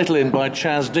as the Little Inn by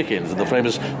Chas Dickens, the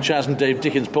famous Chas and Dave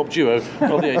Dickens pop duo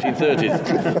of the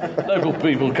 1830s. Local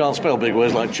people can't spell big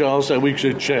words like Charles, so we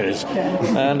say Chas.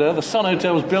 And the Sun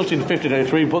Hotel was built in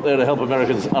 1503, put there to help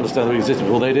Americans understand that we existed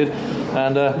before they did.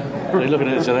 And they look at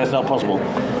it and say, that's not possible.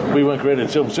 We weren't created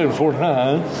until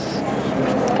 1749.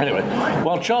 Anyway,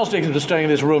 while Charles Dickens was staying in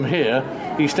this room here,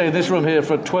 he stayed in this room here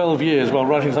for 12 years while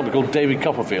writing something called David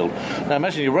Copperfield. Now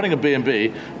imagine you're running a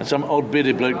B&B and some odd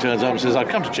bearded bloke turns up and says, "I've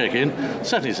come to check in."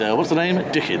 "Certainly, sir. What's the name?"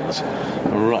 "Dickens."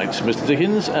 "Right, Mr.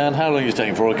 Dickens. And how long are you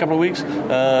staying for?" "A couple of weeks."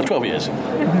 12 years.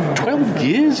 12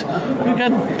 years? You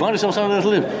can find yourself somewhere to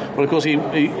live. Well, of course, he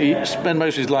spent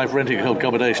most of his life renting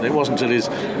accommodation. It wasn't until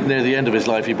near the end of his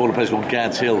life he bought a place called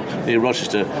Gad's Hill near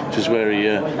Rochester, which is where he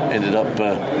ended up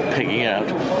pigging out.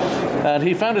 And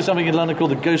he founded something in London called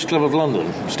the Ghost Club of London.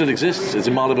 It still exists. It's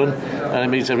in Marylebone, and it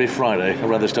meets every Friday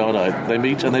around this time of night. They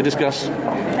meet and they discuss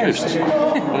ghosts.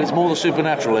 But it's more the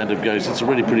supernatural end of ghosts. It's a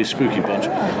really pretty spooky bunch.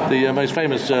 The most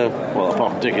famous, apart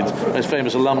from Dickens, most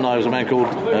famous alumni was a man called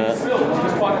I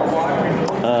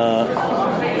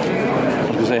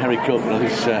was going to say Harry Cook, but I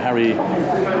think it's Harry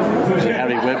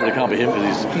Webb, but it can't be him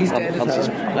because he's dead.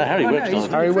 No, Harry Webb's not.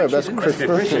 Harry Webb, that's Chris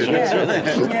Bryce.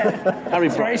 Harry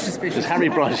Bryce. It's Harry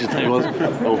Bryce, his name was.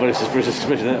 Oh, very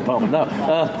suspicious in that apartment. No,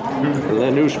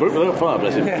 the new spook without fire,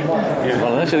 bless him.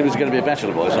 Well, they said he was going to be a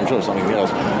bachelor boy, so I'm sure it's something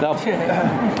else. Now,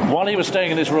 while he was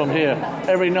staying in this room here,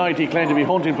 every night he claimed to be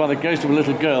haunted by the ghost of a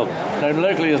little girl, known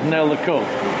locally as Nell the Cook.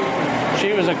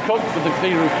 She was a cook for the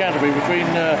Cathedral of Canterbury between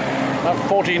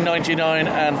 1499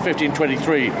 and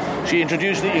 1523. She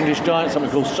introduced the English diet,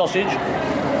 something called sausage.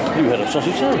 You heard of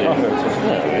sausage, haven't you? I've heard of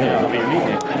sausage.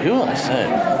 Yeah. Who I say?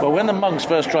 Well, when the monks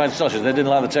first tried sausage, they didn't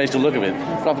like the taste or look of it.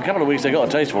 But after a couple of weeks, they got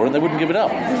a taste for it, and they wouldn't give it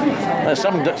up.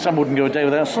 Some wouldn't go a day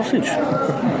without sausage.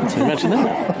 Can you imagine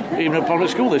that? Even at public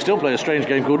school, they still play a strange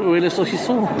game called Où est le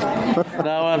saucisson?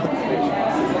 Now,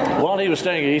 while he was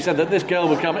staying here, he said that this girl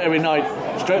would come every night,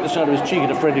 stroke the side of his cheek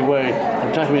in a friendly way,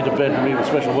 and tuck him into bed in a really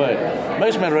special way.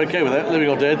 Most men are okay with that, living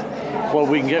or dead. Well,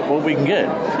 we can get what we can get.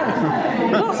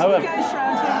 However,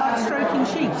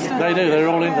 they do. They're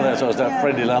all into that sort of stuff,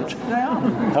 friendly lunch.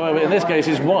 However, in this case,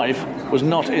 his wife was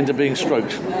not into being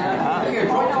stroked.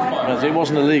 It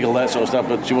wasn't illegal, that sort of stuff,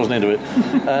 but she wasn't into it.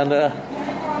 And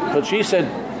but she said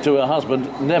to her husband,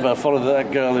 never follow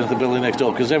that girl into the building next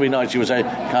door, because every night she would say,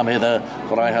 "Come hither,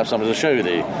 for I have something to show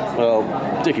thee." Well,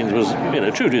 Dickens was,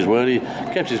 true to his word. He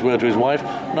kept his word to his wife,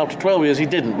 and after 12 years he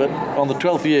didn't. But on the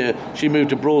 12th year, she moved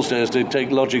to Broadstairs to take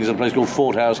lodgings at a place called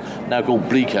Fort House, now called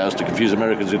Bleak House, to confuse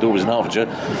Americans who thought it was in Hertfordshire.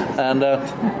 And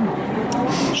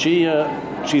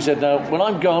she said, "Now, when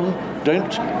I'm gone,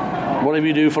 don't Whatever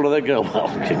you do, follow that girl. Well,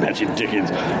 imagine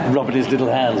Dickens rubbing his little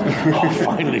hands. Oh,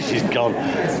 finally she's gone.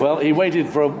 Well, he waited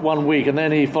for 1 week, and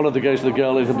then he followed the ghost of the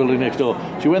girl into the building next door.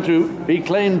 She went through, he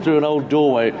claimed through an old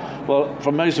doorway. Well,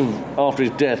 for most of after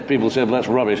his death, people said, well, that's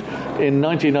rubbish. In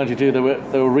 1992, they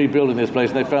were rebuilding this place,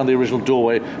 and they found the original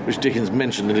doorway, which Dickens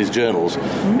mentioned in his journals.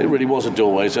 It really was a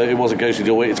doorway, so it was a ghostly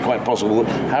doorway. It's quite possible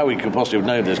how he could possibly have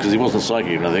known this, because he wasn't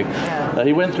psychic or anything.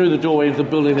 He went through the doorway into the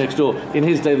building next door. In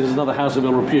his day, there's another house of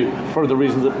ill repute. Probably the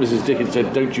reason that Mrs. Dickens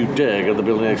said, don't you dare go to the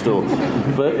building next door.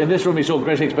 But in this room, he saw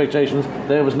Great Expectations.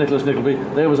 There was Nicholas Nickleby.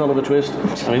 There was Oliver Twist.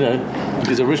 I mean,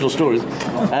 his original stories.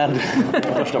 And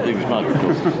brushed up English Margaret, of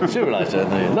course. Serialised her.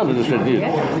 London Illustrated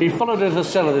News. He followed her to the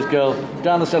cellar, this girl,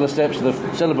 down the cellar steps to the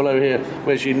cellar below here,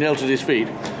 where she knelt at his feet.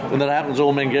 When that happens,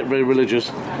 all men get very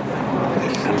religious.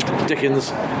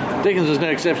 Dickens was no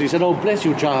exception. He said, oh, bless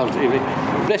you, child,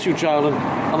 bless you, child. And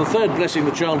on the third blessing,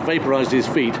 the child vaporised his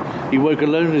feet. He woke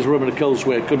alone in his room in a cold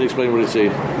sweat, couldn't explain what he'd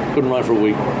seen. Couldn't write for a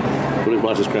week. Put it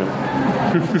right as cramp.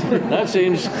 Now it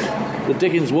seems that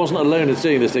Dickens wasn't alone in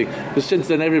seeing this thing, because since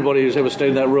then everybody who's ever stayed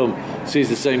in that room sees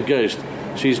the same ghost.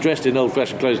 She's dressed in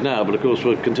old-fashioned clothes now, but of course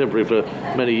for Contemporary for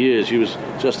many years she was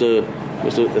just an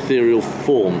ethereal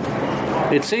form.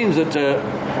 It seems that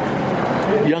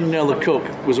young Nell the cook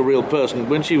was a real person.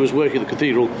 When she was working at the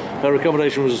cathedral, her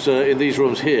accommodation was in these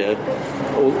rooms here,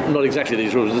 or not exactly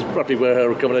these rooms, this is roughly where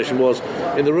her accommodation was.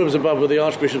 In the rooms above were the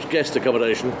Archbishop's guest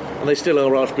accommodation, and they still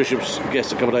are Archbishop's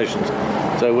guest accommodations.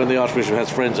 So when the Archbishop has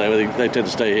friends over, they tend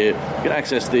to stay here. You can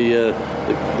access the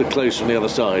close from the other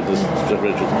side.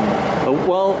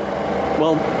 While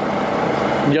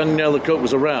young Nell the cook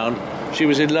was around, she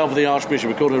was in love with the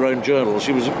Archbishop, according to her own journal.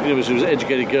 She was an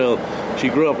educated girl. She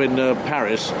grew up in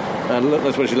Paris, and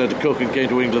that's where she learned to cook and came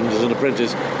to England as an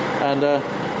apprentice.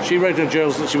 And she wrote in her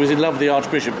journals that she was in love with the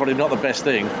Archbishop, probably not the best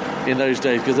thing in those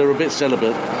days, because they were a bit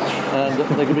celibate, and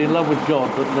they could be in love with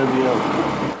God, but nobody else.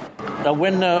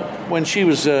 Now, when she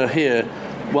was here,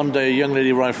 one day a young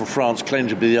lady arrived from France, claimed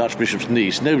to be the Archbishop's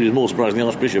niece. Nobody was more surprised than the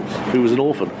Archbishop, who was an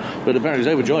orphan, but apparently he was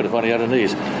overjoyed to find he had a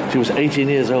niece. She was 18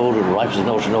 years old and ripe as an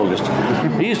ocean August.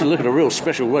 He used to look at a real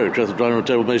special way at the dining room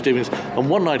table most evenings, and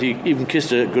one night he even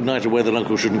kissed her goodnight, a way that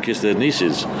uncle shouldn't kiss their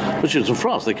nieces. But she was from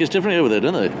France. They kiss differently over there,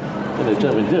 don't they? They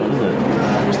turn different, isn't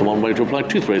it? It's the one way to apply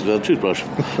toothpaste without a toothbrush.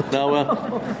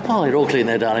 Now, you're all clean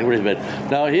there, darling. Ready for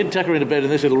bed. Now, he'd tuck her into bed in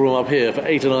this little room up here for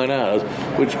 8 or 9 hours,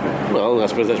 which, well, I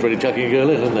suppose that's really tucking a girl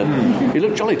in, isn't it? He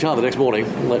looked jolly tired the next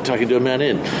morning, like tucking to a man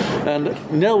in. And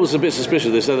Nell was a bit suspicious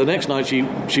of this, so the next night she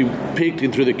peeked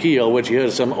in through the keyhole when she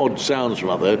heard some odd sounds from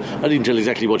up there. I didn't tell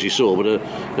exactly what she saw, but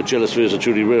her jealous fears had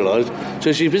truly realised.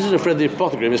 So she visited a friend, the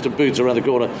apothecary, Mr. Boots, around the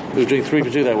corner, who was doing 3 for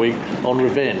 2 that week on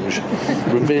revenge.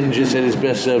 Revenge, he said, is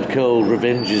best served cold.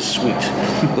 Revenge is sweet.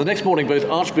 The next morning, both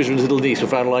Archbishop and his little niece were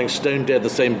found lying stone dead in the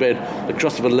same bed, the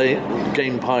crust of a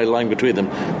game pie lying between them,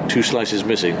 2 slices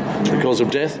missing. The cause of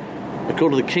death?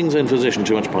 According to the King's own physician,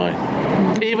 too much pie.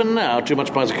 Even now, too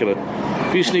much pie's a killer.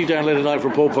 If you sneak down late at night for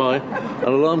a pork pie,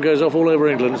 an alarm goes off all over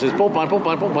England and says, pork pie, pork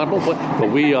pie, pork pie, pork pie. Well,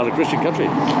 we are a Christian country.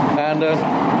 And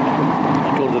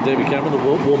according to David Cameron, the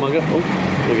warmonger,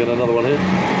 we'll get another one here.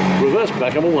 Reverse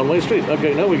back, I'm a one-way street.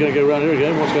 Okay, no, we're going to go around here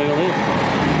again. What's going on here?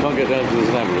 Can't get down to this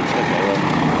ambulance. Okay, right.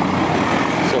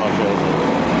 So unfair.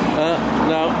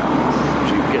 Now,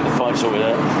 you can get the fight sorted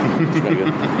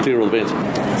out. Clear all the bins.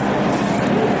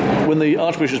 When the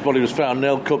Archbishop's body was found,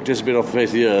 Nell Cook disappeared off the face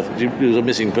of the earth. She was a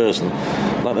missing person,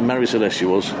 like the Mary Celeste she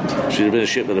was. She'd have been a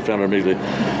ship that had found her immediately.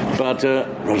 But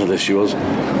Rudderless she was.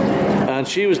 And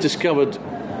she was discovered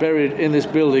buried in this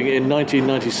building in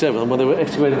 1997. When they were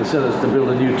excavating the cellars to build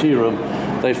a new tea room,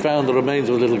 they found the remains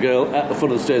of a little girl at the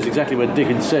foot of the stairs, exactly where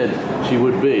Dickens said she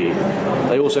would be.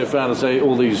 They also found,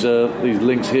 all these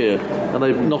links here, and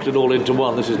they've knocked it all into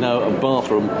one. This is now a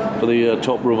bathroom for the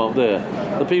top room up there.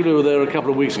 The people who were there a couple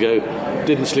of weeks ago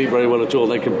didn't sleep very well at all.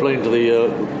 They complained to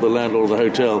the landlord of the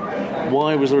hotel.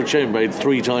 Why was there a chambermaid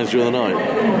 3 times during the night?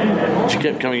 She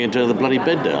kept coming in to turn the bloody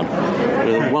bed down.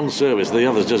 With one service, the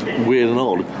other's just weird and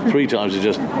odd. 3 times is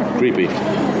just creepy.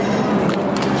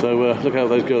 So look out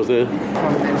those girls there.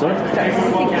 Sorry?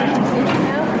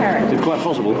 It's quite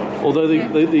possible. Although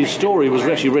the story was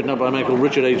actually written up by a man called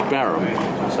Richard H. Barham,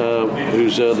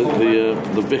 who's the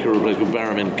vicar of a place called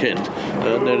Barham in Kent,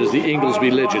 known as the Inglesby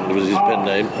Legend was his pen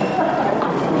name.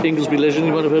 Inglesby legend,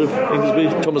 you might have heard of Inglesby?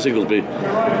 Thomas Inglesby.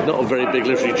 Not a very big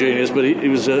literary genius, but he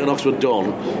was an Oxford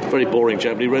Don, very boring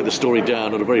chap, and he wrote the story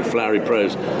down in a very flowery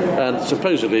prose. And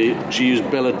supposedly she used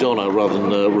belladonna rather than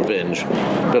revenge.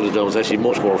 Belladonna was actually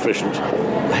much more efficient.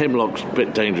 Hemlock's a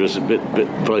bit dangerous, a bit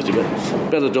pricey, but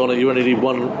belladonna, you only need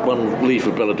one leaf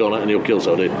of belladonna and you'll kill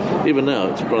somebody. Even now,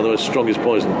 it's one of the most strongest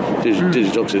poison,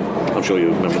 digitoxin. I'm sure you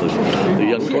remember this. The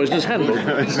Young Poisoner's Handbook.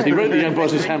 He wrote the Young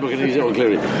Poisoner's Handbook and he's all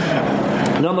clearly.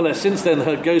 Nonetheless, since then,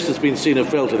 her ghost has been seen and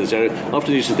felt in this area. I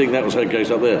often used to think that was her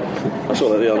ghost up there. I saw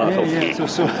that the other night.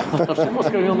 What's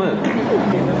going on there?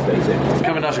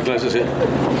 Coming nice and close, is it?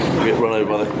 We get run over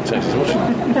by the taxis.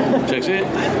 Taxi.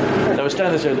 Now we're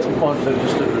standing there. Just look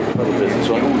at the business,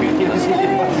 right?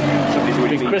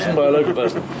 Being christened by a local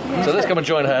person. So let's come and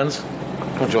join hands.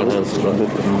 Come and join hands. That's right.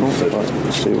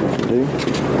 Let's see what we can do.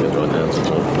 Yeah, join hands. That's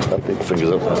right. Big fingers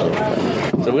up. That's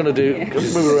right. So we're going to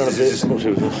move around a bit.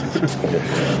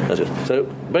 That's it. So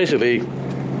basically,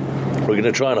 we're going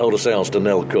to try and hold a seance to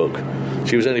Nell Cook.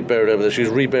 She was only buried over there. She was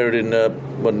reburied in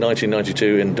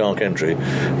 1992 in Dark Entry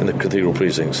in the cathedral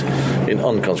precincts in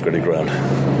unconsecrated ground.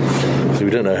 So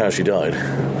we don't know how she died.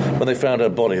 When they found her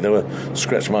body, there were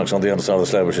scratch marks on the underside of the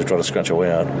slab, which she was trying to scratch her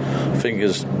way out.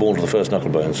 Fingers born to the first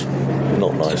knuckle bones.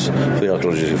 Not nice for the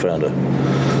archaeologists who found her.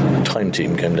 Time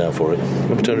team came down for it.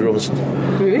 Remember Tony Robinson?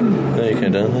 Really? Yeah, he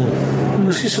came down there.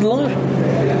 Is he still alive?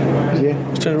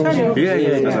 Yeah. Is Tony Robinson? Yeah, he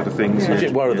does other things. I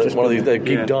get worried that one of these, they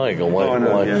keep dying on my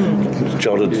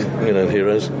childhood,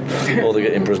 heroes, or they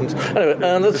get imprisoned. Anyway,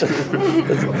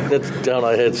 let's down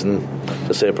our heads and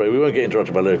just say a prayer. We won't get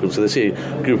interrupted by locals, so they see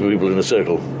a group of people in a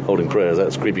circle holding prayers.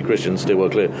 That's creepy Christians, stay well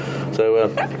clear. So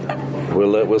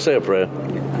we'll say a prayer.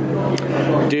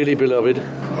 Dearly beloved,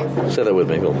 say that with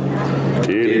me, Bill.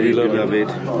 Dearly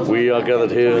beloved, we are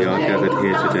gathered here. We are gathered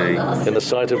here today in the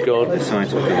sight of God. The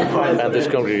sight of God. And this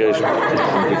congregation.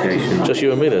 Just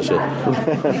you and me there, sir.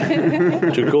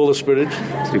 To call the spirit.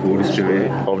 To call the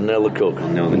spirit of Nell the Cook.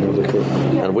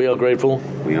 And we are grateful.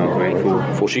 We are grateful.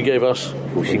 For she gave us.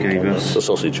 For she gave us the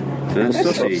sausage. The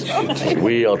sausage.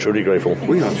 We are truly grateful.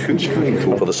 We are truly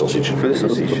grateful for the sausage. For the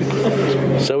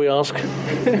sausage. So we ask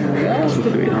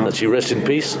that she rest in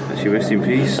peace. That she rest in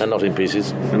peace. And not in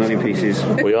pieces. And not in pieces.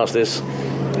 We ask this.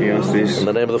 We ask this. In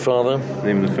the name of the Father. In the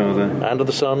name of the Father. And of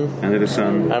the Son. And of the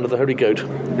Son. And of the Holy Goat.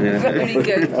 And of the Holy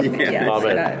Goat. Yes.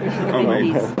 Amen.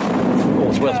 Amen.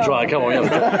 It's worth a try. Come on, the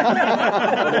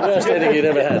worst ending you'd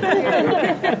ever had.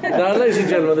 Now, ladies and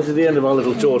gentlemen, this is the end of our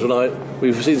little tour tonight.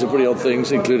 We've seen some pretty odd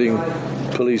things, including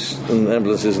police and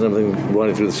ambulances and everything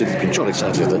riding through the city. It's been jolly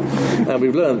exciting, isn't it? And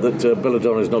we've learned that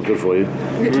belladonna is not good for you.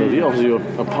 So if he offers you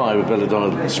a pie with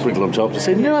belladonna sprinkled on top, just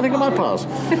say, no, I think I might pass.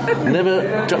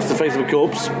 Never touch the face of a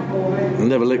corpse.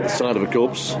 Never lick the side of a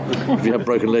corpse. If you have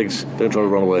broken legs, don't try to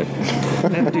run away.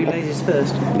 Never do ladies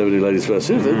first. Never do ladies first.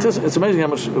 It's amazing how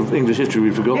much of English history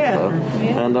we've forgotten about.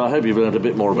 Yeah. And I hope you've learned a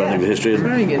bit more about English history.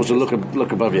 And also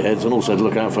look above your heads and also to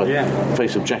look out for the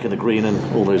face of Jack in the Green and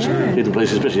all those hidden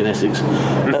places, especially in Essex.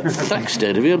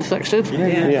 Thaxted, have you heard of Thaxted?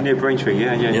 Yeah. Near Braintree,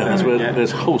 yeah. That's where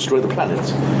there's holes through the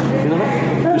planets. You know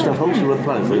that? Used to have holes through the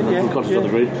planets in the cottage on the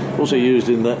green. Also used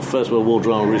in that First World War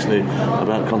drama recently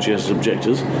about conscientious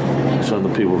objectors, some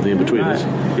of the people of the in-betweeners.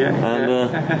 And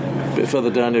a bit further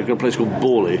down, you've got a place called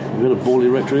Borley. Have you heard of Borley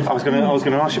Rectory? I was going to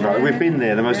ask you about it. We've been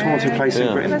there, the most haunted place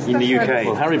in Britain, in the UK.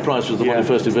 Well, Harry Price was the one who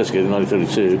first investigated in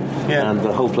 1932, and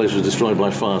the whole place was destroyed by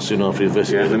fire soon after he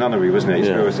investigated. Yeah, the nunnery, wasn't it?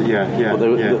 Well,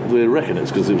 they reckon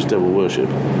it's because it was devil worship.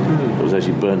 It was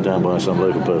actually burnt down by some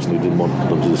local person who didn't want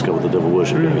them to discover the devil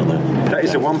worship going on there. That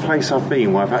is the one place I've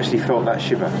been where I've actually felt that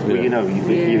shiver. Well, you're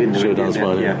in the shiver down the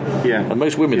spine. And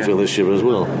most women feel this shiver as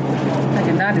well. I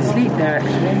didn't know how to sleep there,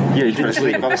 actually. Yeah, you fell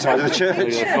asleep by the side of the church.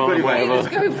 Just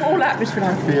going for all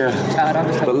atmosphere.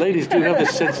 But ladies do have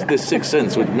this sixth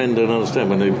sense which men don't understand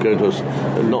when they go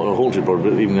to not a haunted property,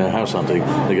 but even a house hunting.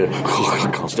 They go,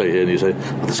 I can't stay here. And you say,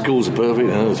 the schools are perfect,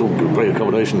 it's all great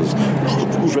accommodations.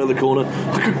 Who's round the corner?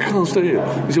 I can't stay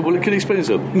here. He said, well, can you explain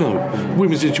yourself? No,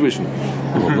 women's intuition.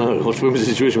 Oh, no, what's women's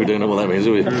intuition? We don't know what that means,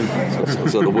 do we?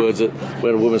 So the words that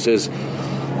when a woman says,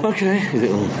 okay, you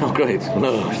think, oh great,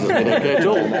 no, it's not okay at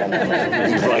all.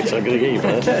 Right, so I'm going to get you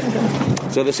for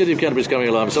that. So the city of Canterbury is coming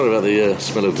alive. I'm sorry about the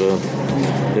smell of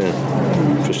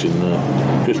Christian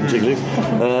tingling,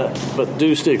 but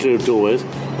do stay clear of doorways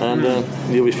and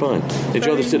you'll be fine.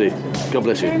 Enjoy the city. God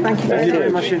bless you. Thank you very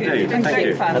much indeed. Thank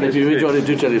you. And if you enjoyed it,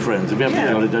 do tell your friends. If you haven't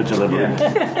enjoyed it, don't tell everyone.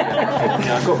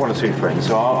 I've got one or two friends,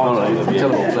 so I'll tell them. Tell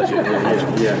them all. Bless you.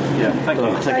 Thank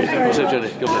you. Thank you. So, Jenny,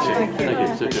 God bless you. Thank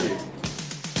you. So, Jenny.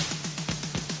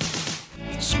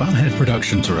 Spamhead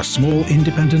Productions are a small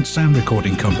independent sound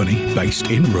recording company based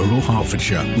in rural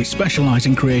Hertfordshire. We specialise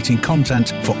in creating content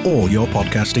for all your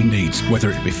podcasting needs,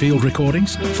 whether it be field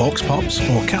recordings, vox pops,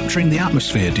 or capturing the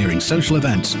atmosphere during social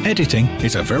events. Editing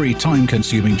is a very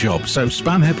time-consuming job, so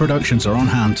Spamhead Productions are on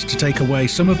hand to take away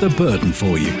some of the burden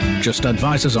for you. Just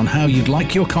advise us on how you'd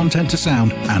like your content to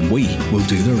sound, and we will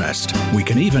do the rest. We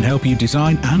can even help you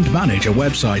design and manage a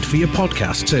website for your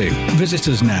podcast too. Visit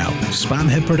us now,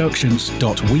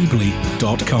 spamheadproductions.weebly.com.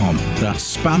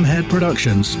 That's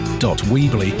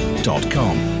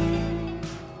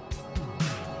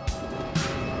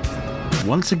spamheadproductions.weebly.com.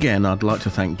 Once again, I'd like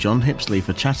to thank John Hipsley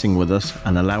for chatting with us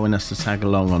and allowing us to tag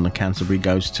along on the Canterbury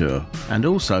Ghost Tour, and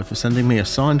also for sending me a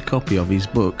signed copy of his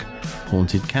book,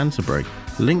 Haunted Canterbury.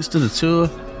 Links to the tour,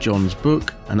 John's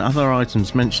book, and other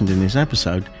items mentioned in this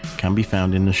episode can be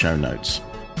found in the show notes.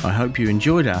 I hope you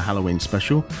enjoyed our Halloween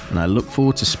special, and I look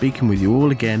forward to speaking with you all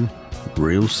again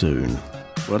real soon.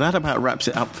 Well, that about wraps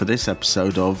it up for this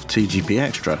episode of TGP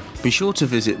Extra. Be sure to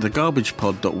visit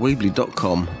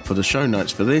thegarbagepod.weebly.com for the show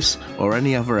notes for this or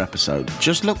any other episode.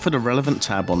 Just look for the relevant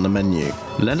tab on the menu.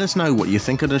 Let us know what you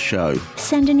think of the show.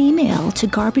 Send an email to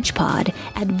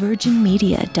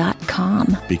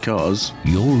garbagepod@virginmedia.com. Because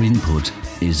your input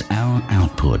is our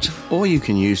output. Or you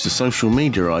can use the social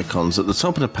media icons at the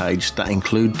top of the page that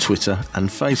include Twitter and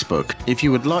Facebook. If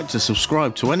you would like to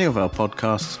subscribe to any of our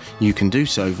podcasts, you can do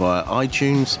so via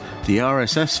iTunes, the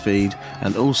RSS feed,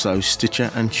 and also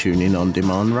Stitcher and TuneIn On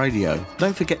Demand Radio.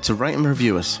 Don't forget to rate and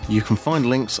review us. You can find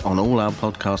links on all our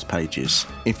podcast pages.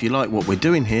 If you like what we're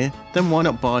doing here, then why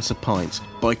not buy us a pint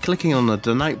by clicking on the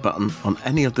donate button on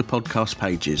any of the podcast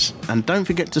pages. And don't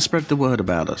forget to spread the word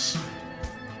about us.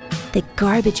 The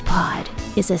Garbage Pod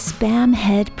is a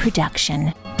Spamhead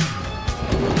production.